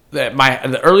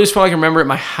the earliest phone I can remember at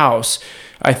my house.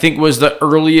 I think was the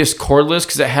earliest cordless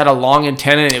because it had a long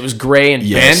antenna and it was gray and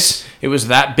Yes. bent. It was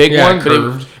that big Yeah, one, but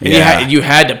curved. and Yeah. you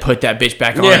had to put that bitch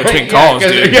back on between calls,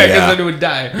 cause, dude. Yeah, Yeah. because then it would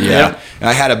die. Yeah. And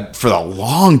I had for a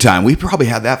long time. We probably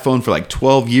had that phone for like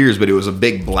 12 years, but it was a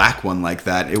big black one like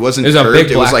that. It wasn't It was a curved.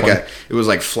 big It was black like one. it was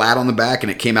like flat on the back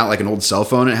and it came out like an old cell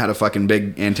phone and it had a fucking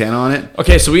big antenna on it.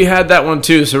 Okay, so we had that one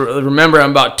too. So remember,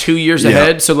 I'm about 2 years Yeah.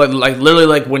 ahead. So like literally,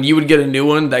 like when you would get a new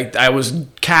one, like I was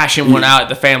cashing one out at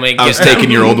the family. And I was getting-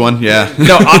 taking your old one. Yeah.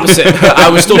 No, opposite. I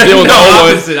was still dealing with the old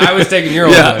one. opposite. I was taking your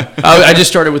old one. Yeah, I just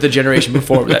started with the generation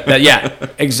before that. Yeah,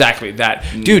 exactly that.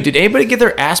 Dude, did anybody get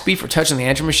their ass beat for touching the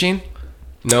answer machine?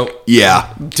 Nope. Yeah.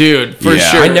 Dude, for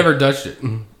Yeah. sure. I never touched it.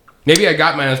 Maybe I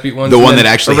got my ass beat once. The and one then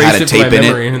that actually erased had a from my tape in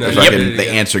memory, it. and The then fucking did it the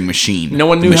again. answering machine. No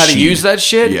one knew how to Machine. use that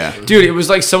shit. Yeah. Dude, it was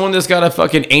like someone that's got a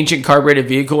fucking ancient carbureted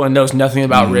vehicle and knows nothing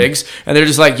about rigs, and they're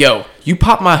just like, "Yo, you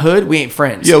pop my hood, we ain't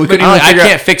friends." Yeah, we couldn't I even figure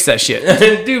can't fix that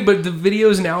shit. Dude, but the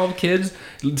videos now of kids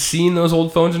seeing those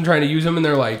old phones and trying to use them, and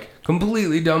they're like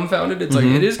completely dumbfounded. It's like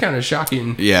it is kind of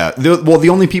shocking. Yeah. The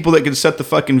only people that could set the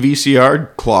fucking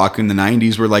VCR clock in the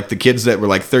 90s were like the kids that were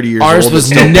like 30 years Ours old. was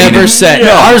that still never painted. set.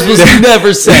 No, ours was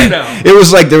never set. No. It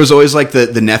was like there was always like the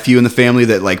nephew in the family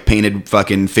that like painted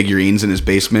fucking figurines in his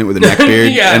basement with a neck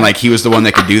beard, Yeah. and like he was the one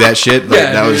that could do that shit. Like,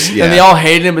 Yeah, that dude. was yeah. And they all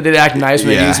hated him, but they'd act nice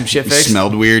when they needed some shit He fixed.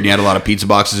 smelled weird. And he had a lot of pizza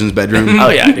boxes in his bedroom. Oh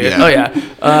yeah, dude. Yeah. Oh yeah.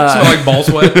 Smell like ball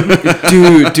sweat.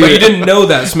 dude. But you didn't know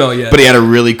that smell yet. But he had a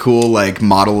really cool like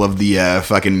model of the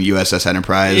fucking USS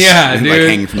Enterprise. Yeah, and, dude. Like,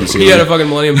 hanging from the ceiling. He had a fucking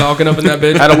Millennium Falcon up in that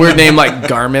bitch. Had a weird name like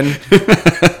Garmin.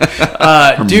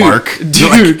 Dude, Mark.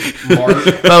 dude.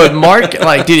 Mark. But Mark,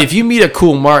 like, dude, if you meet a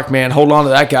cool Mark, man, hold on to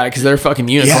that guy because they're fucking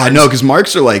unicorns. Yeah, I know, because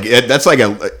Marks are like that's like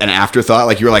an afterthought.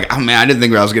 Like you were like, oh man, I didn't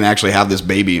think I was gonna actually have this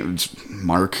baby. It's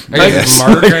Mark. I guess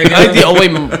Mark right now. I think the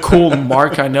only cool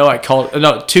Mark I know, I called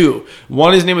two.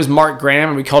 One, his name was Mark Graham,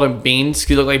 and we called him Beans.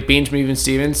 He looked like Beans from Even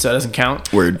Stevens, so it doesn't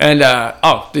count. Word. And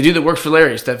the dude that works for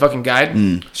Larry's, that fucking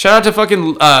guide. Shout out to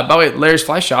fucking by the way, Larry's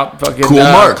Fly Shop, fucking Cool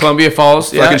Mark. Columbia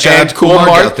Falls. Fucking shout out and to Cool Mark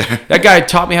out there. That guy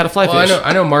taught me how to fly Well, fish.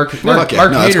 I know Mark. Mark yeah. No,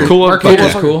 that's Hader. cool. Cool. Mark Cool.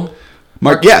 Hader's cool.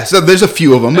 Mark. Yeah, so there's a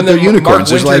few of them, but And they're then unicorns. Mark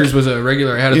There's Winters like was a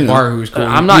regular I had at the bar who was cool.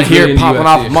 I'm not He was really here into popping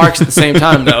UFC. off Marks at the same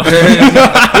time though. He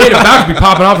ain't about to be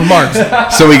popping off of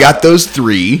Marks. so we got those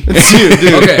three.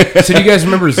 Okay, so do you guys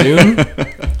remember Zune?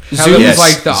 How it Yes,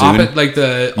 was like the Zune. like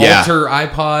the Yeah. alter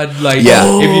iPod. Like Yeah.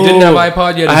 if you didn't have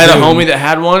iPod, you had I had a Zune. homie that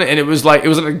had one, and it was like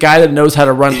a guy that knows how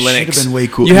to run It Linux. should've been way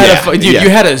cool. You had Yeah, dude, yeah. you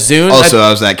had a Zune. Also, I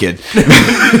was that kid.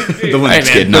 The Linux man,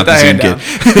 kid, put not the that Zoom hand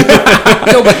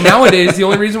kid. No, but nowadays the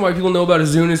only reason why people know about a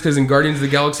Zune is because in Guardians of the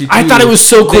Galaxy 2, I thought it was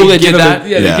so cool they give did him that.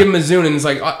 Yeah, Yeah. they give him a Zune, and it's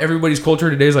like everybody's culture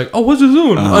today is like, oh, what's a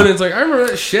Zune? And it's like, I remember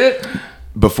that shit.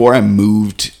 Before I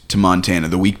moved to Montana,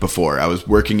 the week before, I was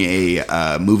working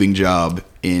a moving job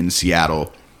in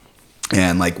Seattle.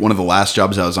 And like one of the last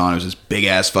jobs I was on, it was this big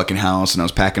ass fucking house, and I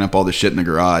was packing up all this shit in the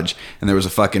garage, and there was a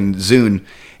fucking Zune.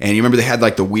 And you remember they had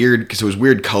like the weird, because it was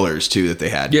weird colors too that they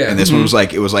had. Yeah. And this one was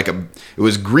like, it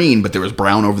was green, but there was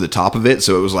brown over the top of it,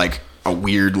 so it was like a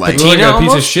weird like Like a piece of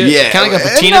almost? shit. yeah, Kinda like a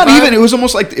patina not vibe? even. It was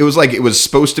almost like it was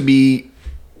supposed to be.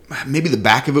 Maybe the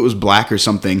back of it was black or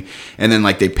something, and then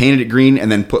like they painted it green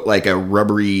and then put like a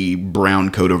rubbery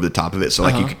brown coat over the top of it, so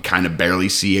like you could kind of barely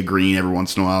see a green every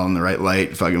once in a while in the right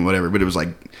light, fucking whatever. But it was like,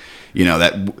 you know,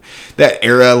 that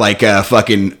era, like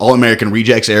fucking All American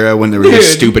Rejects era when there were these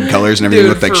Dude. stupid colors and everything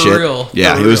Dude, looked like for shit. real.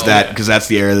 Yeah, For it was real. that because that's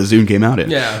the era the Zune came out in.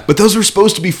 Yeah. but those were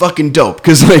supposed to be fucking dope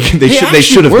because like they actually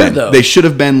should have were, been. though. They should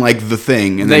have been like the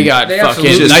thing. And They then got They fucking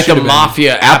absolutely like the should've been.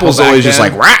 mafia. Apple's Apple back always just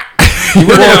then. like, rah! We're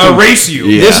gonna erase you.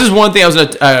 Yeah. This is one thing I was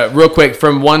gonna real quick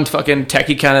from one fucking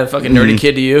techie kind of fucking nerdy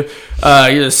kid to you.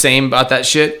 You're the same about that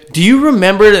shit. Do you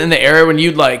remember in the era when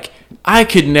you'd like? I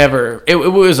could never. It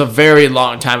was a very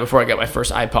long time before I got my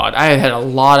first iPod. I had a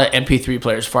lot of MP3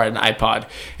 players before I had an iPod,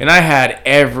 and I had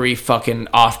every fucking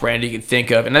off-brand you could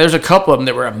think of. And there's a couple of them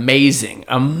that were amazing,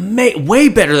 way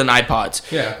better than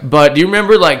iPods. Yeah. But do you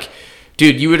remember like?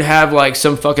 Dude, you would have like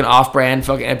some fucking off-brand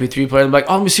fucking MP3 player. And be like,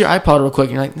 oh, let me see your iPod real quick.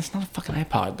 And you're like, that's not a fucking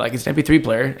iPod. Like, it's an MP3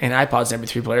 player, and iPod's an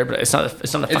MP3 player, but it's not.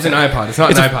 It's not a. It's fucking, an iPod. It's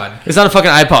not an iPod. It's not a fucking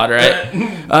iPod,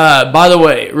 right? By the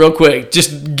way, real quick,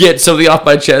 just get something off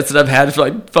my chest that I've had for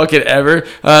like fucking ever.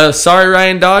 Sorry,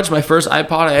 Ryan Dodge. My first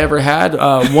iPod I ever had.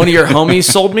 One of your homies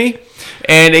sold me.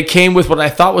 And it came with what I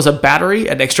thought was a battery,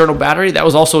 an external battery. That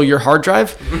was also your hard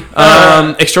drive,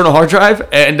 external hard drive.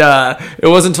 And it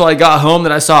wasn't until I got home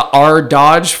that I saw R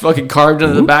Dodge fucking carved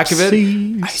into the back of it.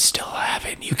 Oopsies. I still have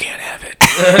it. You can't have it.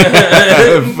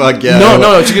 Fuck yeah.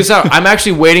 No. Check this out. I'm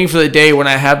actually waiting for the day when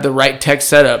I have the right tech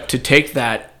setup to take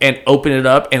that and open it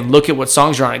up and look at what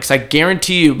songs are on it. Because I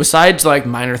guarantee you, besides like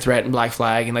Minor Threat and Black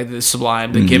Flag and like the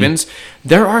Sublime, the Givens,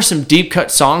 there are some deep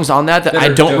cut songs on that I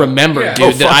are don't dope. remember, Yeah. dude.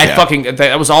 Oh, that fuck I yeah. fucking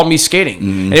that was all me skating,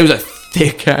 and it was a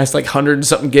thick ass like 100 and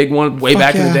something gig one way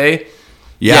back in the yeah. day.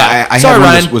 Yeah, Yeah. I Sorry, had one.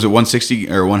 Ryan. Of those, was it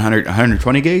 160 or 100,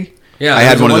 120 gig? Yeah, I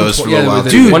had there was one a of those for 120 a while. the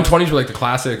Dude, 120s were like the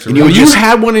classics. Or And you When would you just-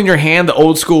 had one in your hand, the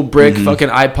old school brick fucking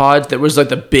iPods that was like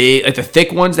the big, like the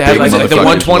thick ones that had Big like the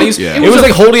motherfuckers. 120s. Yeah. It was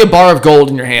like holding a bar of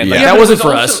gold in your hand. Like, Yeah. that but wasn't it for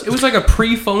was us. also- It was like a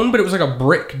pre-phone, but it was like a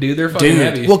brick, dude. They're fucking Dude.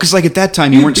 heavy. well, because like at that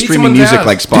time you You weren't beat streaming someone's music ass.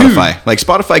 like Spotify. Like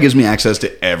Spotify gives me access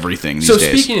to everything these so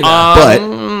days. speaking of that,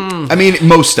 But I mean,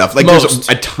 most stuff. Like there's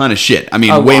Most. a ton of shit. I mean,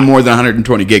 A way lot. more than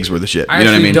 120 gigs worth of shit. I You know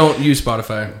what I actually mean? don't use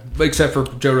Spotify except for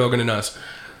Joe Rogan and us.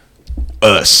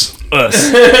 Us.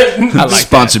 I like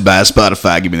Sponsored by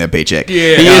Spotify. Give me that paycheck. Yeah,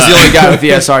 He is the only guy with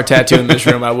the SR tattoo in this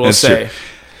room, I will That's say. true.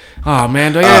 Oh,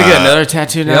 man, do I gotta get another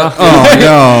tattoo now? Yep.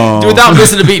 Oh no. Without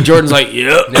listening to beat, Jordan's like,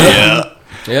 yep.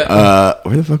 Yeah.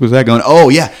 Where the fuck was that going? Oh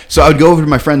yeah. So I would go over to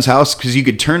my friend's house because you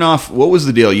could turn off. What was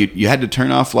the deal? You had to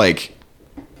turn off like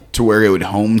to where it would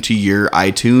home to your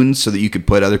iTunes so that you could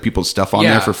put other people's stuff on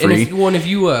there for free. And if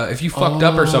you fucked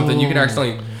up or something, you could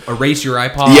accidentally erase your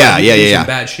iPod. Yeah, and yeah, do yeah, some yeah.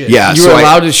 bad shit. Yeah. You so were I-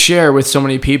 allowed to share with so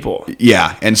many people.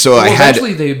 Yeah, and so Well, I had.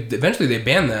 eventually they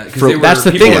banned that because For- That's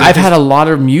the people thing. were I've just- had a lot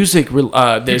of music that's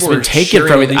People been were taken from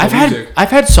sharing it. illegal music. I've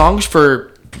had songs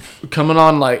for coming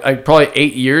on like probably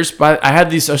 8 years. But I had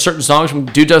these certain songs from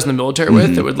dudes I was in the military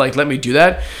with that would like let me do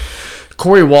that.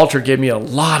 Corey Walter gave me a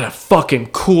lot of fucking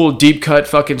cool deep cut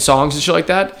fucking songs and shit like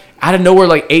that. Out of nowhere,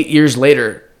 like 8 years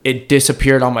later, it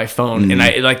disappeared on my phone, and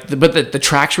but the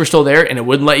tracks were still there, and it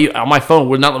wouldn't let you on my phone.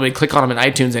 Would not let me click on them in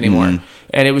iTunes anymore,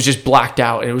 and it was just blacked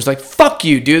out. And it was like, "Fuck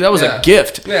you, dude! That was a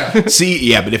gift." Yeah. See,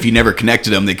 yeah, but if you never connected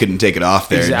them, they couldn't take it off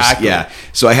there. Exactly.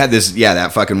 So I had this,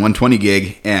 that fucking 120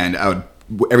 gig, and I would.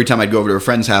 Every time I'd go over to a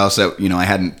friend's house that, I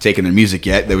hadn't taken their music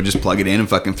yet, they would just plug it in and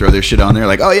fucking throw their shit on there.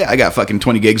 Like, oh yeah, I got fucking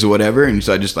 20 gigs or whatever. And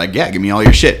so I just like, give me all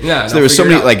your shit. Yeah. So there was so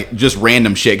many like just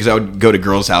random shit. Cause I would go to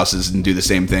girls' houses and do the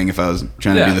same thing if I was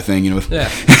trying to do the thing, with, the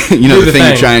thing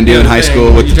you try and do in high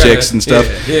school with the chicks and stuff.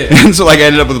 Yeah. And so like I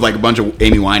ended up with like a bunch of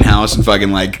Amy Winehouse and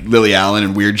fucking like Lily Allen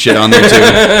and weird shit on there too.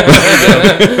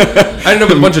 I ended up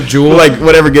with a bunch of Jewel. Like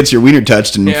whatever gets your wiener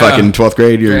touched in fucking 12th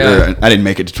grade. Or I didn't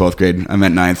make it to 12th grade. I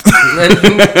meant 9th.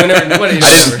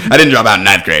 I didn't drop out in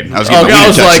 9th grade. I was getting my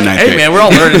wiener touched in 9th grade. Hey man, we're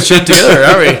all learning shit together,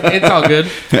 are we? It's all good.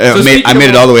 I made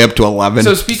it all the way up to 11.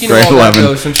 So speaking of all that,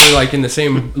 though, since we're like in the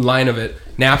same line of it,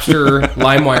 Napster,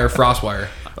 LimeWire, FrostWire.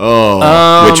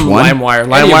 Oh, which one? LimeWire.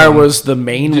 LimeWire was the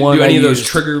main one. Do any of those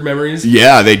trigger memories?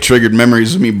 Yeah, they triggered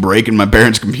memories of me breaking my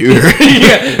parents' computer.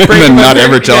 And then not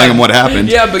ever telling them what happened.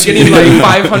 Yeah, but getting like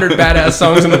 500 badass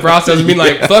songs in the process and being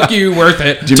like, fuck you, worth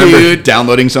it. Do you remember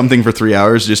downloading something for 3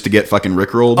 hours just to get fucking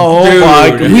Rickrolled? Oh Dude, my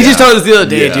god. We just talked this the other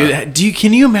day, Yeah. dude.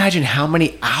 Can you imagine how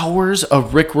many hours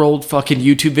of Rickrolled fucking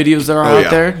YouTube videos there are out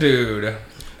there? Dude.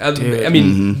 I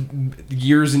mean,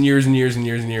 years and years and years and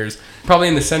years and years. Probably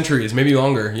in the centuries, maybe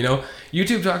longer,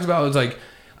 YouTube talks about, it's like,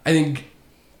 I think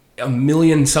 1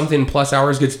 million something plus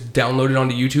hours gets downloaded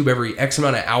onto YouTube every X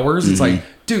amount of hours. It's like,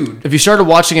 dude. If you started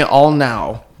watching it all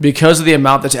now, because of the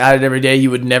amount that's added every day, you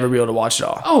would never be able to watch it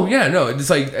all. Oh, yeah, no. It's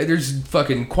like, there's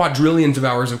fucking quadrillions of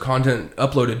hours of content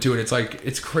uploaded to it. It's like,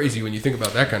 it's crazy when you think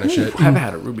about that kind of shit. I haven't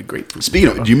had a Ruby grapefruit. Speaking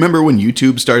of, do you remember when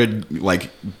YouTube started, like,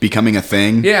 becoming a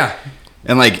thing? Yeah.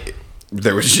 And, like,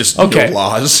 there was just no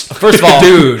laws. First of all,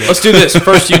 Dude. let's do this.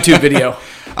 First YouTube video.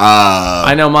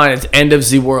 I know mine. It's End of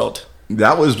the World.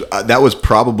 That was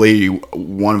probably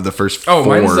one of the first four.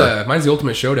 Mine's the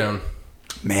Ultimate Showdown.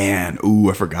 Man,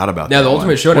 I forgot about that. Yeah, the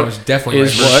Ultimate Showdown was definitely my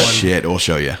first one. Shit, we'll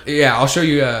show you. Yeah, I'll show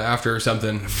you after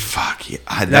something. Fuck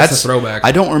yeah, that's a throwback.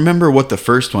 I don't remember what the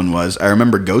first one was. I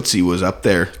remember Goatsy was up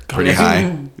there pretty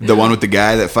high. The one with the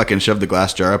guy that fucking shoved the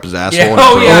glass jar up his asshole. Yeah. and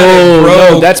Oh, broke. yeah.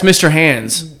 No, that's Mr.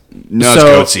 Hands. No, it's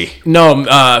Goatsy. No,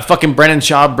 fucking Brennan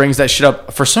Shaw brings that shit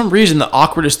up for some reason. The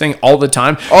awkwardest thing all the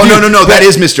time. Oh no, that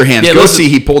is Mr. Hands. Yeah, Goatsy,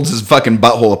 he pulled his fucking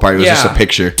butthole apart. It was just a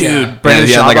picture, dude. Brennan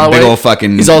he Shaw, had like by a the big way, old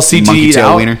fucking. He's all monkey CTE'd tail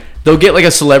out. wiener. They'll get like a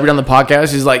celebrity on the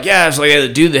podcast. He's like, yeah, it's like the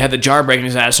dude that had the jar breaking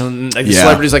his ass. And like the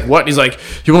celebrity's like, what? And he's like,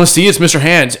 you want to see? It's Mr.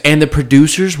 Hands. And the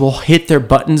producers will hit their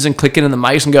buttons and click it in the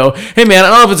mics and go, hey man, I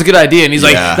don't know if it's a good idea. And he's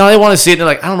like, no, they want to see it. And they're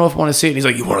like, I don't know if I want to see it. And he's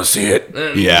like, you want to see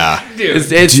it? Yeah. Dude.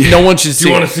 It's no one should see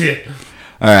it. You want to see it?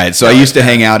 All right, so I used to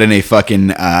hang out in a fucking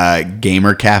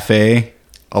gamer cafe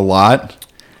a lot.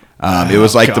 It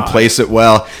was like the place that,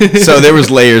 so there was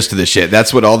layers to the shit.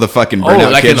 That's what all the fucking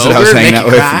burnout like kids an that I was ogre hanging make out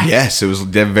you with. cry? Yes, it was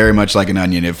very much like an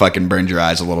onion. It fucking burned your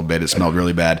eyes a little bit. It smelled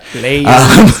really bad. Layers.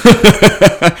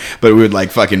 But we would like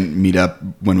fucking meet up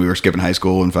when we were skipping high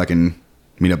school and fucking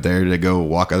meet up there to go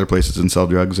walk other places and sell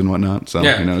drugs and whatnot. So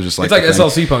Yeah. it was just like it's like the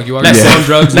thing. SLC punk. You walk Nice. around selling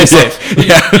drugs. Nice and safe.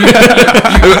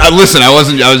 Listen,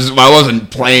 I wasn't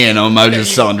playing them. I was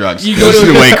just selling drugs. You It go was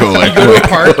to way cooler. You go to a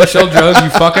park, you sell drugs, you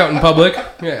fuck out in public.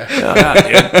 Yeah.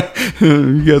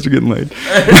 You guys are getting laid.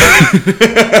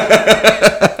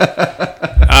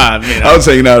 Man, I was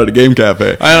hanging out at a game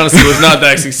cafe. I honestly was not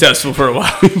that successful for a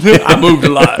while. I moved a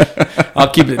lot. I'll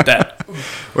keep it at that.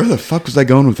 Where the fuck was I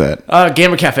going with that?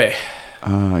 Gamer Cafe.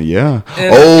 Yeah. And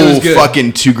it was good.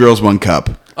 Fucking 2 Girls, 1 Cup.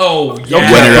 Oh,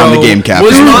 yeah. Went around the bro. game cafe.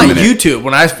 Was for a not minute. YouTube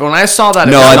when I saw that.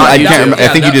 No, it was not I YouTube. can't remember. I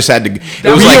think you just had to. It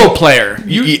was Real like player.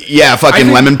 yeah, fucking I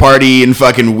think- Lemon Party and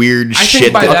fucking weird I think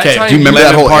shit. by that Okay, time- do you remember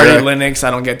Lemon that whole Party era? Linux? I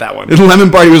don't get that one.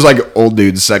 Lemon Party was like old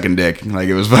dudes sucking dick. Like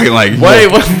it was fucking like. Why are you?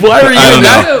 I don't in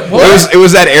that? know. What? It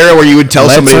was that era where you would tell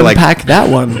somebody like. that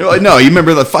one. No, you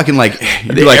remember the fucking like.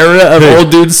 You'd be The like, era of hey,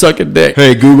 old dudes sucking dick.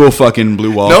 Hey, Google fucking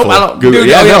Blue Waffle. Nope, I don't- Google,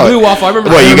 Dude, Blue Waffle. I remember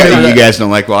What, that. you guys don't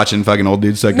like watching fucking old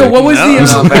dudes suck No, dick? what was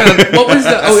the What was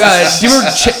the? Do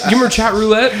you remember chat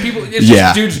roulette? People, it's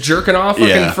just dudes jerking off,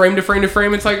 fucking frame to frame to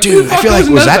frame. It's like, dude, I feel like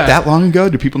was that long ago?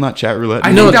 Do people not chat roulette?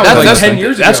 I know that was like 10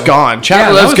 years ago. That's gone. Chat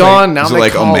roulette's gone. Now is it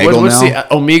like Omegle what's now?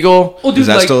 Omegle. Well, dude, is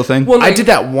that still a thing? Well, I did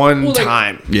that one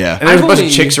time. Yeah. And there was a bunch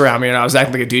of chicks around me, and I was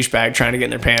acting like a douchebag trying to get in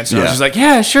their pants. And I was just like,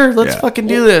 yeah, sure, let's fucking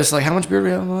do this. Like, how much beer do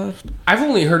we have left? I've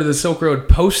only heard of the Silk Road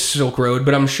post Silk Road,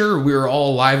 but I'm sure we were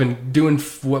all alive and doing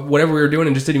whatever we were doing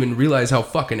and just didn't even realize how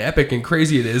fucking epic and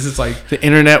crazy it is. It's like the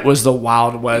internet was the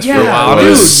Wild West for a while. Dude, it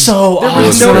was so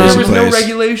awesome. There was no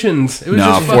regulations. It was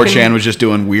just 4chan was just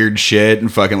doing weird shit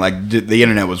and fucking like the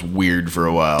internet was weird for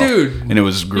a while, dude. And it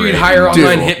was great. You could hire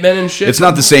online hitmen and shit. It's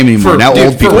not the same anymore. Now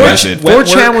old people use it.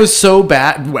 4chan was so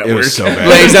bad. It was so bad.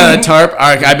 Legs on a tarp. All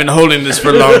right, I've been holding this for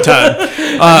a long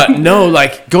time. No,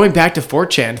 like going back to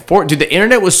 4chan. Dude, the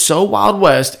internet was so Wild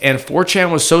West, and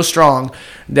 4chan was so strong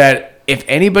that if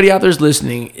anybody out there is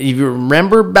listening, if you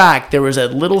remember back, there was a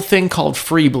little thing called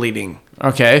free bleeding.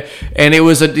 Okay, and it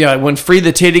was when Free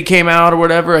the Titty came out or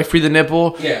whatever, like Free the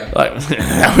Nipple. Yeah, like,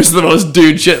 that was the most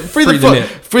dude shit. Free the nip.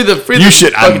 Free the you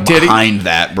should. I'm titty. Behind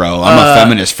that, bro. I'm a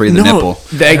feminist. Free the nipple.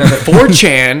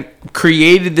 4chan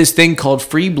created this thing called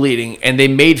free bleeding, and they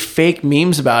made fake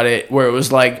memes about it where it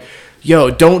was like, yo,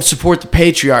 don't support the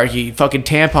patriarchy. Fucking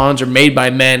tampons are made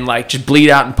by men. Like, just bleed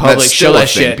out in public. That's show that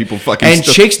shit. People fucking and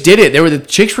chicks did it. The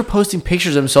chicks were posting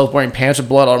pictures of themselves wearing pants with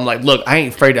blood on them. Like, look, I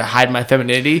ain't afraid to hide my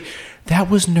femininity.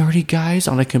 That was nerdy guys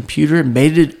on a computer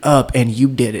made it up, and you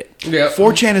did it. Yeah,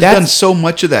 4chan has done so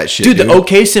much of that shit, dude. The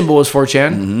OK symbol was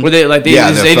 4chan. Mm-hmm. Where they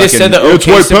just said the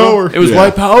OK white symbol. power. It was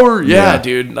white power. Yeah,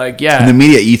 dude. Like, yeah. And the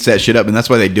media eats that shit up, and that's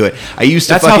why they do it.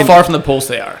 That's how far from the pulse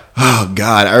they are. Oh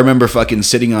God, I remember fucking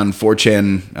sitting on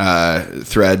 4chan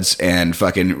threads and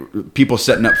fucking people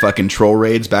setting up fucking troll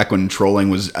raids back when trolling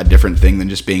was a different thing than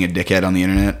just being a dickhead on the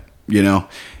internet. You know,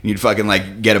 you'd fucking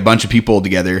like get a bunch of people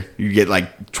together. You'd get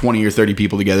like 20 or 30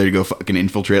 people together to go fucking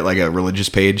infiltrate like a religious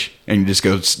page, and you just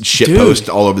go shit post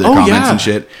all over their comments and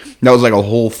shit. That was like a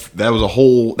whole. That was a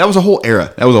whole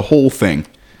era. That was a whole thing.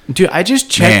 Dude, I just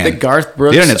checked the Garth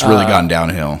Brooks. The internet's really gone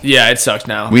downhill. Yeah, it sucks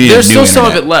now. There's still some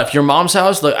of it left. Your mom's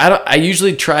house. Look, I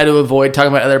usually try to avoid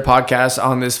talking about other podcasts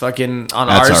on this fucking on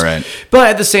ours. That's all right. But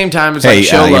at the same time, it's like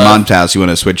your mom's house. You want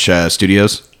to switch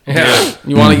studios? Yeah.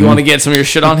 You want to get some of your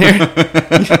shit on here?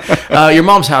 Your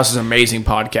Mom's House is an amazing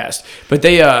podcast. But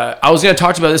they I was gonna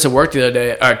talk about this at work the other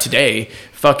day or today.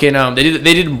 Fucking they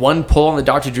did one poll on the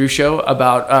Dr. Drew show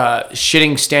about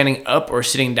shitting standing up or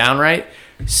sitting down right.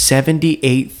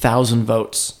 78,000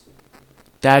 votes.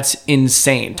 That's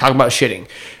insane. Talking about shitting.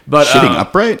 But shitting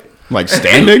upright? Like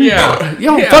standing? Yeah.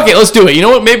 Fuck it, let's do it. You know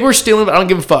what? Maybe we're stealing, but I don't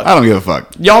give a fuck. I don't give a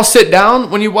fuck. Y'all sit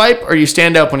down when you wipe or you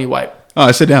stand up when you wipe? Oh,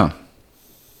 I sit down.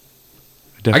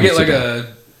 I get like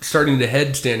a starting to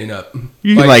head standing up.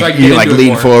 You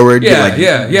lean forward. Get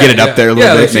it up there a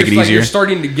little bit, make it easier. You're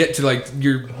starting to get to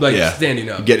you're standing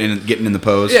up, getting in the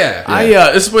pose.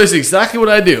 Yeah. This is exactly what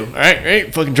I do. All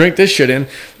right, fucking drink this shit in.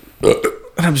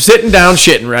 I'm sitting down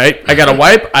shitting, right? I got to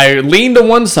wipe. I lean to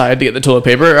one side to get the toilet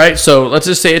paper, right? So let's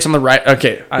just say it's on the right.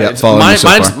 Okay.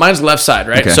 Mine's left side,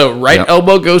 right? Okay. So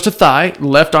elbow goes to thigh,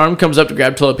 left arm comes up to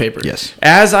grab toilet paper. Yes.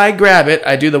 As I grab it,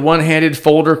 I do the one-handed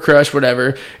folder crush,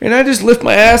 whatever, and I just lift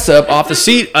my ass up off the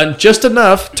seat just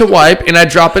enough to wipe, and I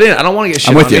drop it in. I don't want to get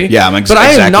shit on me. Yeah, but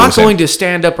I am not going to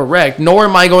stand up erect, nor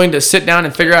am I going to sit down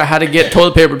and figure out how to get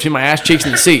toilet paper between my ass cheeks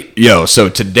and the seat. Yo, so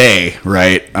today,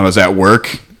 right, I was at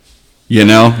work. You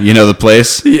know the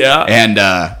place. Yeah. And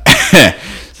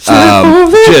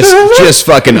just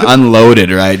fucking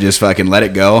unloaded, right? Just fucking let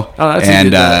it go. Oh, that's a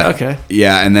good okay.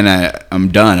 Yeah, and then I'm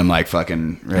done. I'm like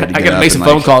fucking ready to I gotta make some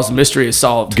phone calls. The mystery is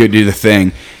solved. Go do the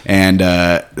thing. And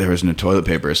there was no toilet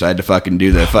paper, so I had to fucking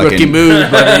do the fucking rookie move,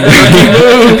 buddy. Rookie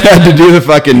move. Had to do the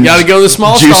fucking you gotta go to the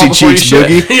small juicy stall cheeks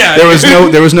boogie. Yeah.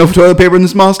 There was no toilet paper in the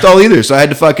small stall either, so I had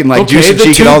to fucking juicy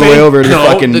cheek it all the way over to the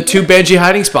fucking the two Benji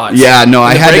hiding spots. Yeah, no,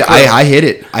 I had to, I hit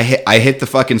it. I hit the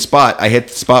fucking spot. I hit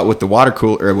the spot with the water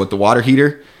cooler or with the water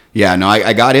heater. Yeah, no,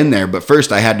 I got in there, but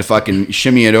first I had to fucking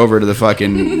shimmy it over to the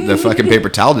fucking paper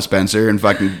towel dispenser and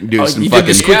fucking do some fucking did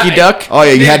the squeaky duck. Oh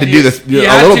yeah, you had to do a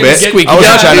little bit. I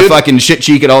wasn't trying to fucking shit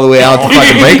cheek it all the way out the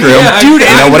fucking break room.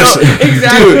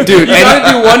 Exactly. Dude, you gotta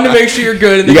do one to make sure you're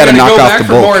good, and then you gotta go back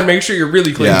for more and make sure you're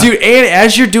really clean. Dude, and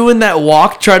as you're doing that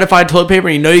walk, trying to find toilet paper,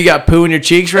 and you know you got poo in your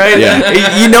cheeks, right?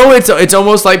 Yeah. You know it's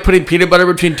almost like putting peanut butter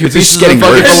between two pieces of fucking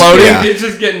bologna. It's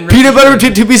just getting peanut butter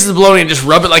between two pieces of bologna and just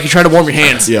rub it like you're trying to warm your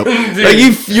hands. Yeah. Yep.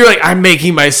 Like you're like, I'm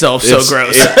making myself so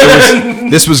gross.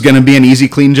 This was gonna be an easy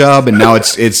clean job, and now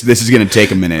this is gonna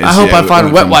take a minute. I hope I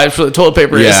find wet wipes for the toilet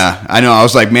paper. Yeah, I know. I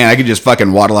was like, man, I could just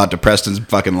fucking waddle out to Preston's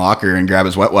fucking locker and grab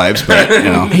his wet wipes, but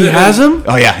He has them.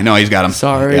 Oh yeah, no, he's got them.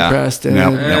 Sorry, Preston.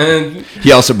 Yep.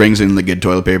 He also brings in the good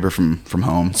toilet paper from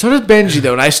home. So does Benji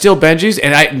though, and I steal Benji's,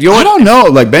 and I I don't know,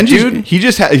 like Benji, he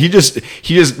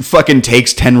just fucking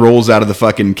takes 10 rolls out of the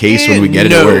fucking case when we get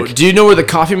it at work. Do you know where the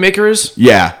coffee maker is?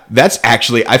 Yeah, that's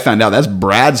actually, I found out that's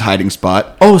Brad's hiding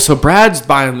spot. Oh, so Brad's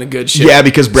buying the good shit. Yeah,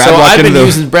 because Brad so walked I've into been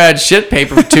using Brad's shit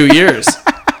paper for 2 years.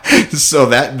 So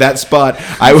that spot,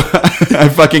 I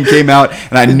fucking came out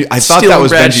and I thought Stealing that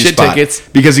was Brad's Benji's shit spot tickets.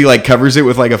 because he like covers it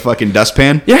with like a fucking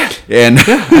dustpan. Yeah. And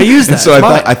I use that. And so It's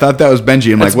I thought that was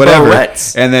Benji. I'm That's like, whatever.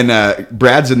 Barrett's. And then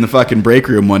Brad's in the fucking break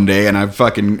room one day, and I'm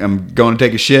going to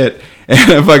take a shit, and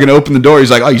I fucking open the door.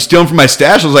 He's like, "Oh, you stealing from my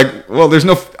stash?" I was like, "Well, there's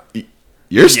no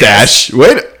your stash.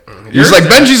 Wait." He's like,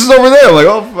 "Benji's is over there." I'm like,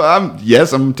 "Oh,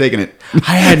 I'm taking it."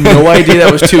 I had no idea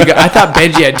that was 2 guys. I thought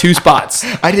Benji had 2 spots.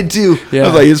 I did too. Yeah. I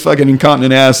was like, his fucking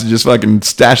incontinent ass is just fucking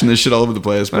stashing this shit all over the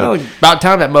place. But Well, about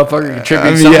time that motherfucker contributed I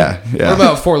mean, something. yeah. What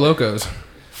about Four Locos?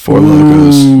 Four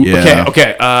Locos? Yeah.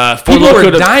 Okay. Four People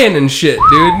Loko were dying and shit,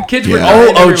 dude. Kids were Yeah.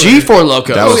 dying. Oh, everywhere. OG Four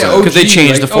Loko. That was Because they OG,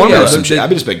 changed the like, oh, formula. yeah, Some shit. I've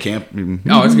just been camp.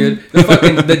 Oh, it's good.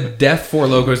 The death Four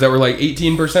Locos that were like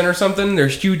 18% or something.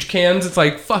 There's huge cans. It's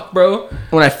like, fuck, bro.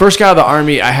 When I first got out of the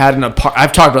Army, I had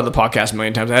I've talked about the podcast a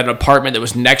million times. I had an apartment that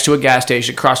was next to a gas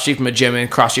station, cross street from a gym and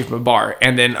cross street from a bar.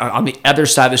 And then on the other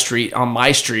side of the street, on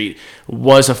my street,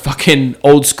 was a fucking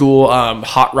old school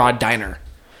hot rod diner.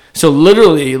 So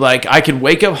literally, like, I could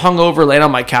wake up hungover, laying on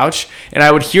my couch, and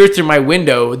I would hear through my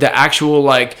window the actual,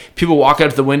 like, people walk out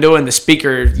to the window and the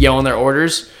speaker yelling their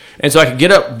orders. And so I could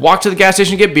get up, walk to the gas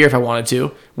station, get beer if I wanted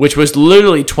to, which was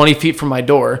literally 20 feet from my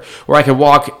door, or I could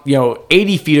walk,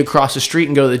 80 feet across the street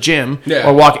and go to the gym,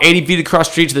 or walk 80 feet across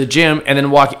the street to the gym, and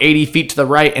then walk 80 feet to the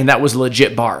right, and that was a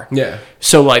legit bar. Yeah.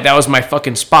 So, like, that was my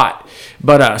fucking spot.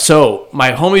 But, so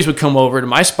my homies would come over to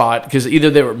my spot because either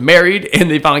they were married and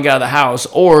they finally got out of the house,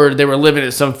 or they were living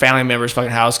at some family member's fucking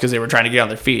house because they were trying to get on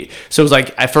their feet. So it was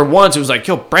like, for once, it was like,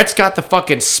 yo, Brett's got the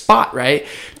fucking spot, right?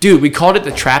 Dude, we called it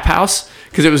the Trap House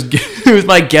because it was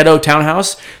my ghetto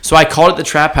townhouse. So I called it the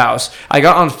Trap House. I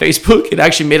got on Facebook. It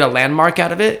actually made a landmark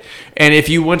out of it. And if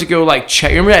you went to go, like, check,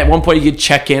 remember at one point you could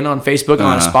check in on Facebook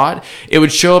on a spot? It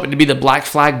would show up and it'd be the Black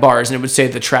Flag bars, and it would say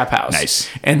the Trap House. Nice.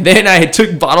 And then I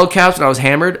took bottle caps and I was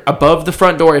hammered above the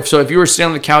front door. So if you were sitting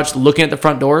on the couch looking at the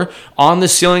front door, on the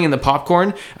ceiling in the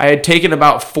popcorn, I had taken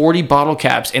about 40 bottle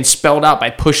caps and spelled out by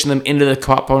pushing them into the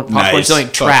popcorn ceiling,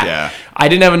 Trap. Fuck yeah. I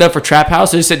didn't have enough for Trap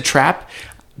House. I just said Trap.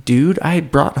 Dude, I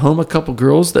had brought home a couple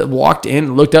girls that walked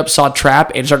in, looked up, saw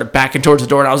Trap, and started backing towards the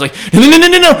door. And I was like,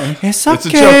 no. It's okay. It's a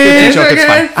joke. It's a joke. It's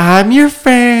fine. I'm your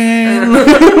fan.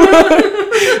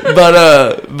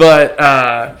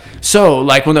 So,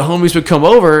 like, when the homies would come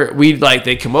over,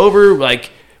 they'd come over,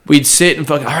 like, we'd sit and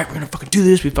fucking, all right, we're going to fucking do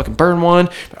this. We'd fucking burn one.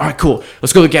 All right, cool.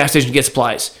 Let's go to the gas station and get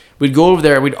supplies. We'd go over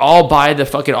there. We'd all buy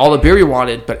all the beer we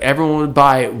wanted, but everyone would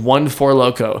buy one Four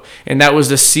Loko, and that was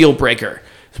the seal breaker.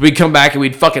 So we'd come back and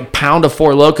we'd fucking pound a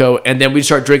Four Loko, and then we'd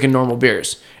start drinking normal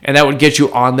beers. And that would get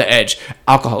you on the edge.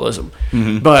 Alcoholism.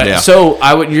 Mm-hmm. But Yeah. so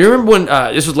you remember when,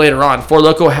 this was later on, Four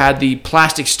Loko had the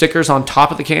plastic stickers on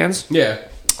top of the cans? Yeah.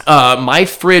 My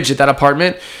fridge at that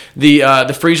apartment,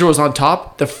 the freezer was on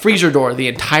top. The freezer door, the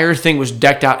entire thing was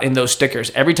decked out in those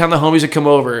stickers. Every time the homies would come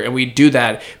over and we'd do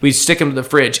that, we'd stick them to the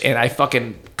fridge, and I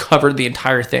fucking covered the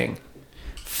entire thing.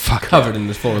 Fuck. Covered in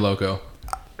this Four Loko.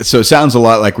 So it sounds a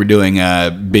lot like we're doing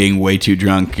being way too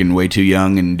drunk and way too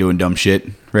young and doing dumb shit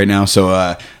right now. So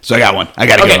I got one. I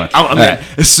got to get one. I'm All right.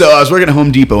 So I was working at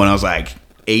Home Depot when I was like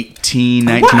 18,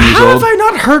 19 years How old. have I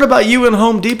not heard about you in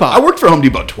Home Depot? I worked for Home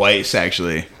Depot twice,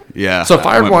 actually. Yeah. So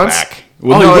fired I went once? Back.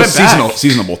 Well, Oh, no, you it's went back.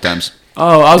 seasonal both times.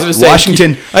 Oh, I was going to say.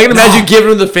 Washington. I can imagine you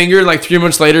giving him the finger and like 3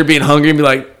 months later being hungry and be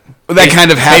like, That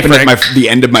kind of happened Frank. at the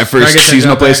end of my first I get that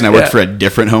seasonal job place, back. and I worked Yeah. for a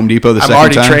different Home Depot the I'm second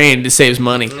already time. trained to save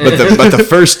money. But the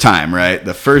first time, right?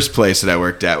 The first place that I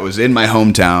worked at was in my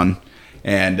hometown,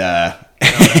 and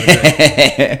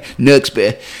Nooks,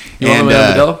 You want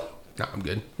to know No, I'm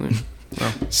good.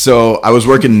 so I was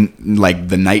working like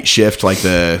the night shift,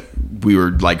 I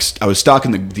was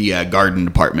stocking the garden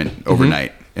department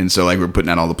overnight. And so, like, we were putting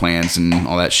out all the plants and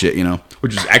all that shit,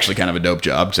 which is actually kind of a dope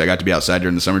job because I got to be outside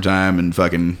during the summertime and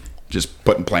fucking just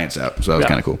putting plants out. So that was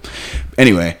kind of cool.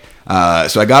 Anyway,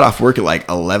 so I got off work at like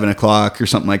 11 o'clock or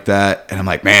something like that. And I'm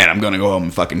like, man, I'm going to go home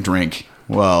and fucking drink.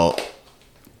 Well,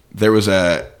 there was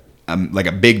a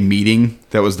big meeting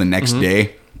that was the next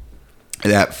day.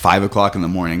 at 5 o'clock in the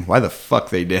morning. Why the fuck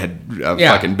they did a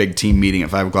fucking big team meeting at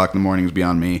 5 o'clock in the morning is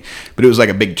beyond me. But it was like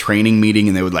a big training meeting,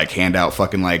 and they would like hand out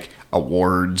fucking like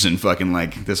awards and fucking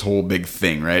like this whole big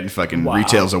thing, right? And fucking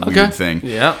retail's a weird thing.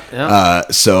 Yeah.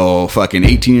 So fucking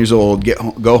 18 years old,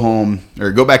 go home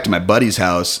or go back to my buddy's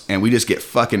house, and we just get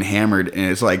fucking hammered,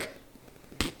 and it's like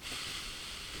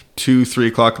 2-3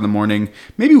 o'clock in the morning.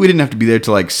 Maybe we didn't have to be there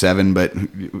till like 7, but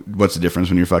what's the difference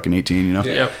when you're fucking 18, you know?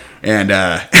 Yeah. And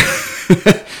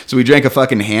so we drank a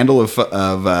fucking handle of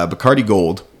Bacardi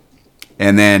Gold,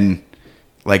 and then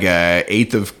like a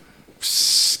eighth of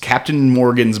Captain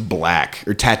Morgan's Black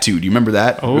or Tattoo. Do you remember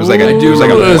that? Oh, it was like a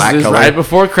black color right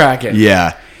before cracking.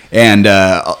 Yeah, and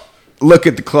look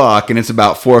at the clock, and it's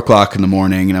about 4 o'clock in the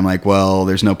morning, and I'm like, well,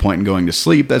 there's no point in going to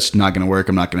sleep. That's not going to work.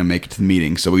 I'm not going to make it to the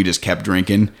meeting. So we just kept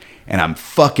drinking, and I'm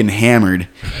fucking hammered,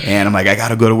 and I'm like, I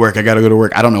gotta go to work. I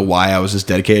don't know why I was just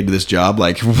dedicated to this job.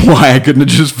 Like, why I couldn't have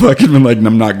just fucking been like,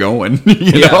 I'm not going,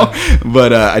 you know?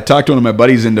 But I talked to one of my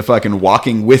buddies into fucking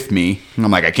walking with me, and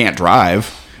I'm like, I can't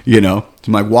drive, you know? So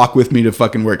I'm like, walk with me to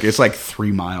fucking work. It's like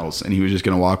 3 miles, and he was just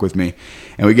gonna walk with me,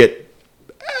 and we get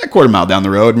a quarter mile down the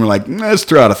road, and we're like, let's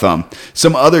throw out a thumb.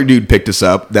 Some other dude picked us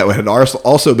up that had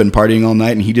also been partying all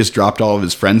night, and he just dropped all of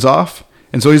his friends off,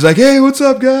 and so he's like, hey, what's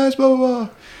up, guys, blah, blah, blah.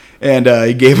 And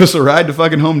he gave us a ride to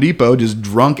fucking Home Depot, just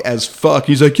drunk as fuck.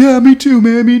 He's like, yeah, me too,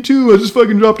 man, me too. I just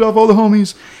fucking dropped off all the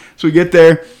homies. So we get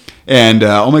there, and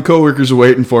all my coworkers are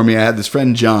waiting for me. I had this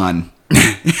friend, John.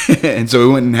 And so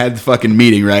we went and had the fucking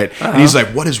meeting, right? And he's like,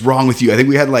 what is wrong with you? I think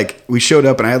we showed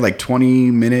up, and I had like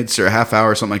 20 minutes or a half hour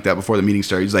or something like that before the meeting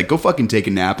started. He's like, go fucking take a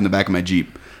nap in the back of my Jeep.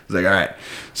 I was like, all right.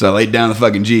 So I laid down in the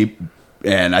fucking Jeep,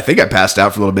 and I think I passed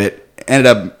out for a little bit. Ended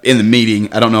up in the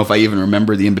meeting. I don't know if I even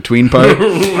remember the in-between part.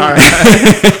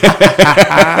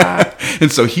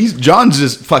 And so John's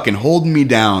just fucking holding me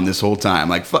down this whole time.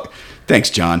 Like, fuck.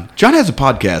 Thanks, John. John has a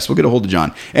podcast. We'll get a hold of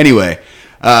John. Anyway,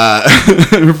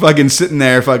 we're fucking sitting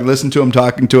there, fucking listening to him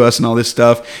talking to us and all this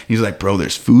stuff. And he's like, bro,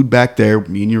 there's food back there.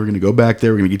 Me and you are going to go back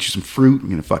there. We're going to get you some fruit. We're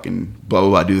going to fucking blah, blah,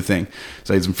 blah, do the thing.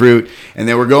 So I had some fruit. And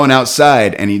then we're going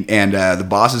outside, and the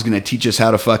boss is going to teach us how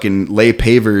to fucking lay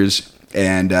pavers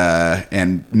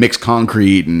and mix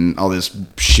concrete and all this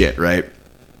shit, right?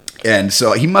 And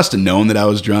so he must have known that I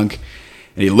was drunk,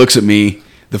 and he looks at me,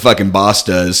 the fucking boss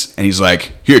does, and he's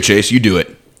like, here, Chase, you do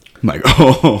it. I'm like,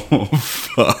 oh,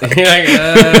 fuck.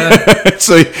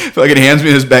 So he fucking hands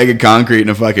me this bag of concrete and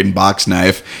a fucking box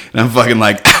knife, and I'm fucking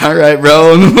like, all right,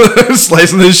 bro,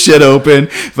 slicing this shit open,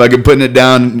 fucking putting it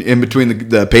down in between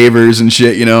the pavers and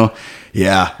shit, you know?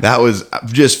 Yeah, that was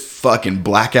just fucking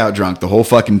blackout drunk the whole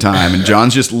fucking time, and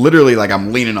John's just literally like,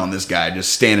 I'm leaning on this guy,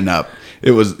 just standing up.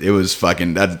 It was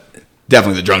fucking, that's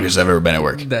definitely the drunkest I've ever been at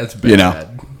work. That's bad.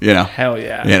 You know. Hell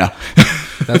yeah. You know.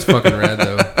 That's fucking rad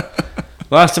though.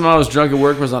 Last time I was drunk at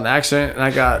work was on accident, and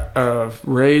I got a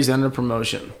raise and a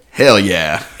promotion. Hell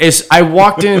yeah. I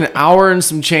walked in an hour and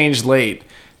some change late,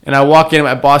 and I walk in,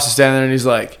 my boss is standing there, and he's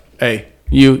like, hey,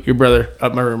 your brother,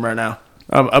 up my room right now,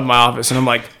 up my office. And I'm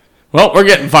like, well, we're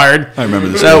getting fired. I remember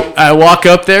this. So I walk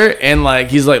up there, and like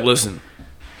he's like, listen,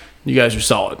 you guys are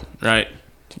solid, right?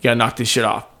 You got to knock this shit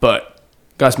off, but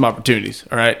got some opportunities,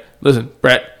 all right? Listen,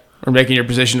 Brett, we're making your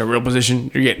position a real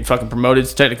position. You're getting fucking promoted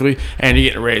technically, and you're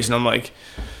getting a raise. And I'm like,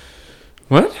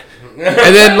 what?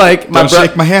 And then like Don't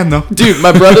shake my hand though, dude.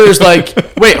 My brother is like,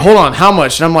 wait, hold on, how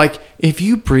much? And I'm like, if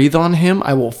you breathe on him,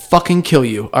 I will fucking kill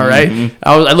you. All right. Mm-hmm.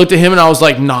 I looked at him and I was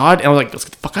like, nod, and I was like, let's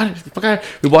get the fuck out of here.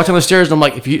 We walked down the stairs, and I'm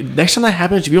like, next time that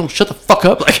happens, if you don't shut the fuck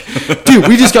up, like, dude,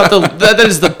 we just got that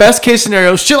is the best case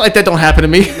scenario. Shit like that don't happen to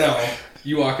me. No.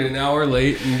 You walk in an hour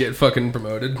late and get fucking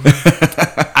promoted.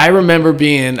 I remember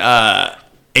being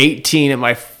 18 at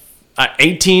my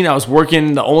 18. I was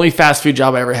working the only fast food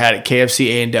job I ever had at KFC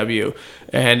A&W,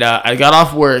 and I got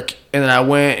off work, and then I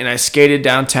went and I skated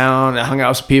downtown. And I hung out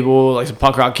with some people, like some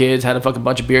punk rock kids. Had a fucking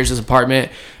bunch of beers in this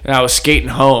apartment, and I was skating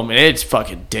home, and it's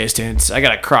fucking distance. I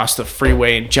gotta cross the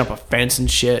freeway and jump a fence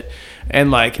and shit, and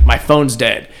like my phone's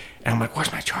dead, and I'm like,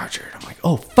 where's my charger? And I'm like,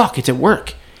 oh fuck, it's at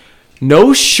work.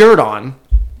 No shirt on,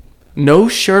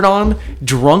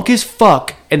 drunk as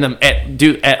fuck, at like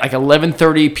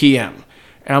 11:30 p.m.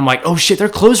 And I'm like, oh shit, they're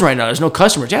closed right now. There's no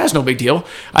customers. Yeah, that's no big deal.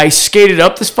 I skated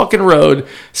up this fucking road,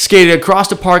 skated across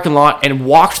the parking lot, and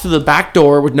walked through the back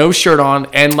door with no shirt on.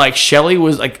 And like Shelly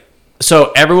was like,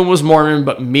 so everyone was Mormon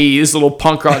but me, this little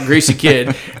punk rock greasy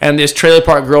kid, and this trailer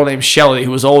park girl named Shelly who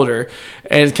was older,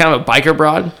 and it's kind of a biker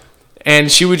broad.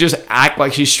 And she would just act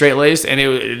like she's straight laced, and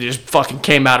it just fucking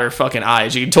came out her fucking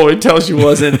eyes. You can totally tell she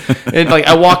wasn't. And like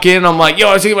I walk in, and I'm like, "Yo,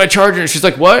 I was taking my charger," and she's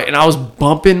like, "What?" And I was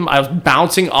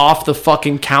bouncing off the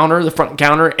fucking counter, the front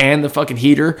counter, and the fucking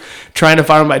heater, trying to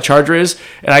find where my charger is.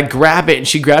 And I grab it, and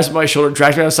she grabs my shoulder,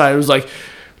 drags me outside. It was like,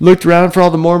 looked around for all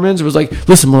the Mormons, and was like,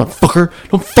 "Listen, motherfucker,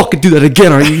 don't fucking do that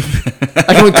again, are you?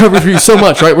 I can only cover for you so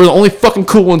much, right? We're the only fucking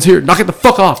cool ones here. Knock it the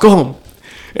fuck off. Go home."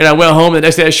 And I went home. The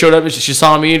next day I showed up and she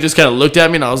saw me and just kind of looked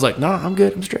at me. And I was like, "No, I'm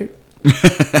good. I'm straight."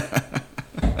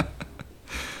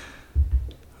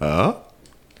 No,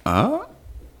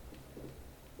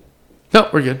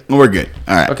 we're good. We're good.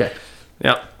 All right. Okay.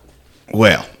 Yeah.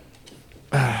 Well.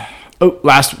 Oh,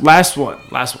 last one.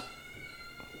 Last one.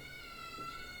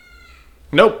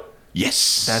 Nope.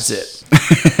 Yes. That's it.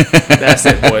 That's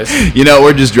it, boys. You know,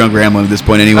 we're just drunk rambling at this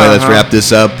point anyway. Let's wrap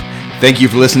this up. Thank you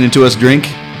for listening to us drink.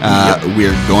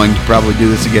 We're going to probably do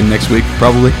this again next week,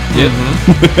 probably. Yep.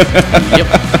 Yep.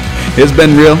 It's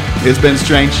been real. It's been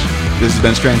strange. This has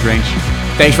been Strange Range.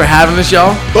 Thanks for having us,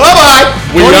 y'all. Bye-bye.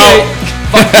 We out.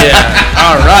 Fuck yeah.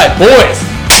 All right, boys.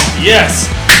 Yes.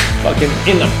 Fucking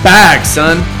in the bag,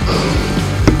 son.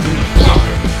 All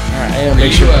right, I gotta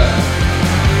make sure.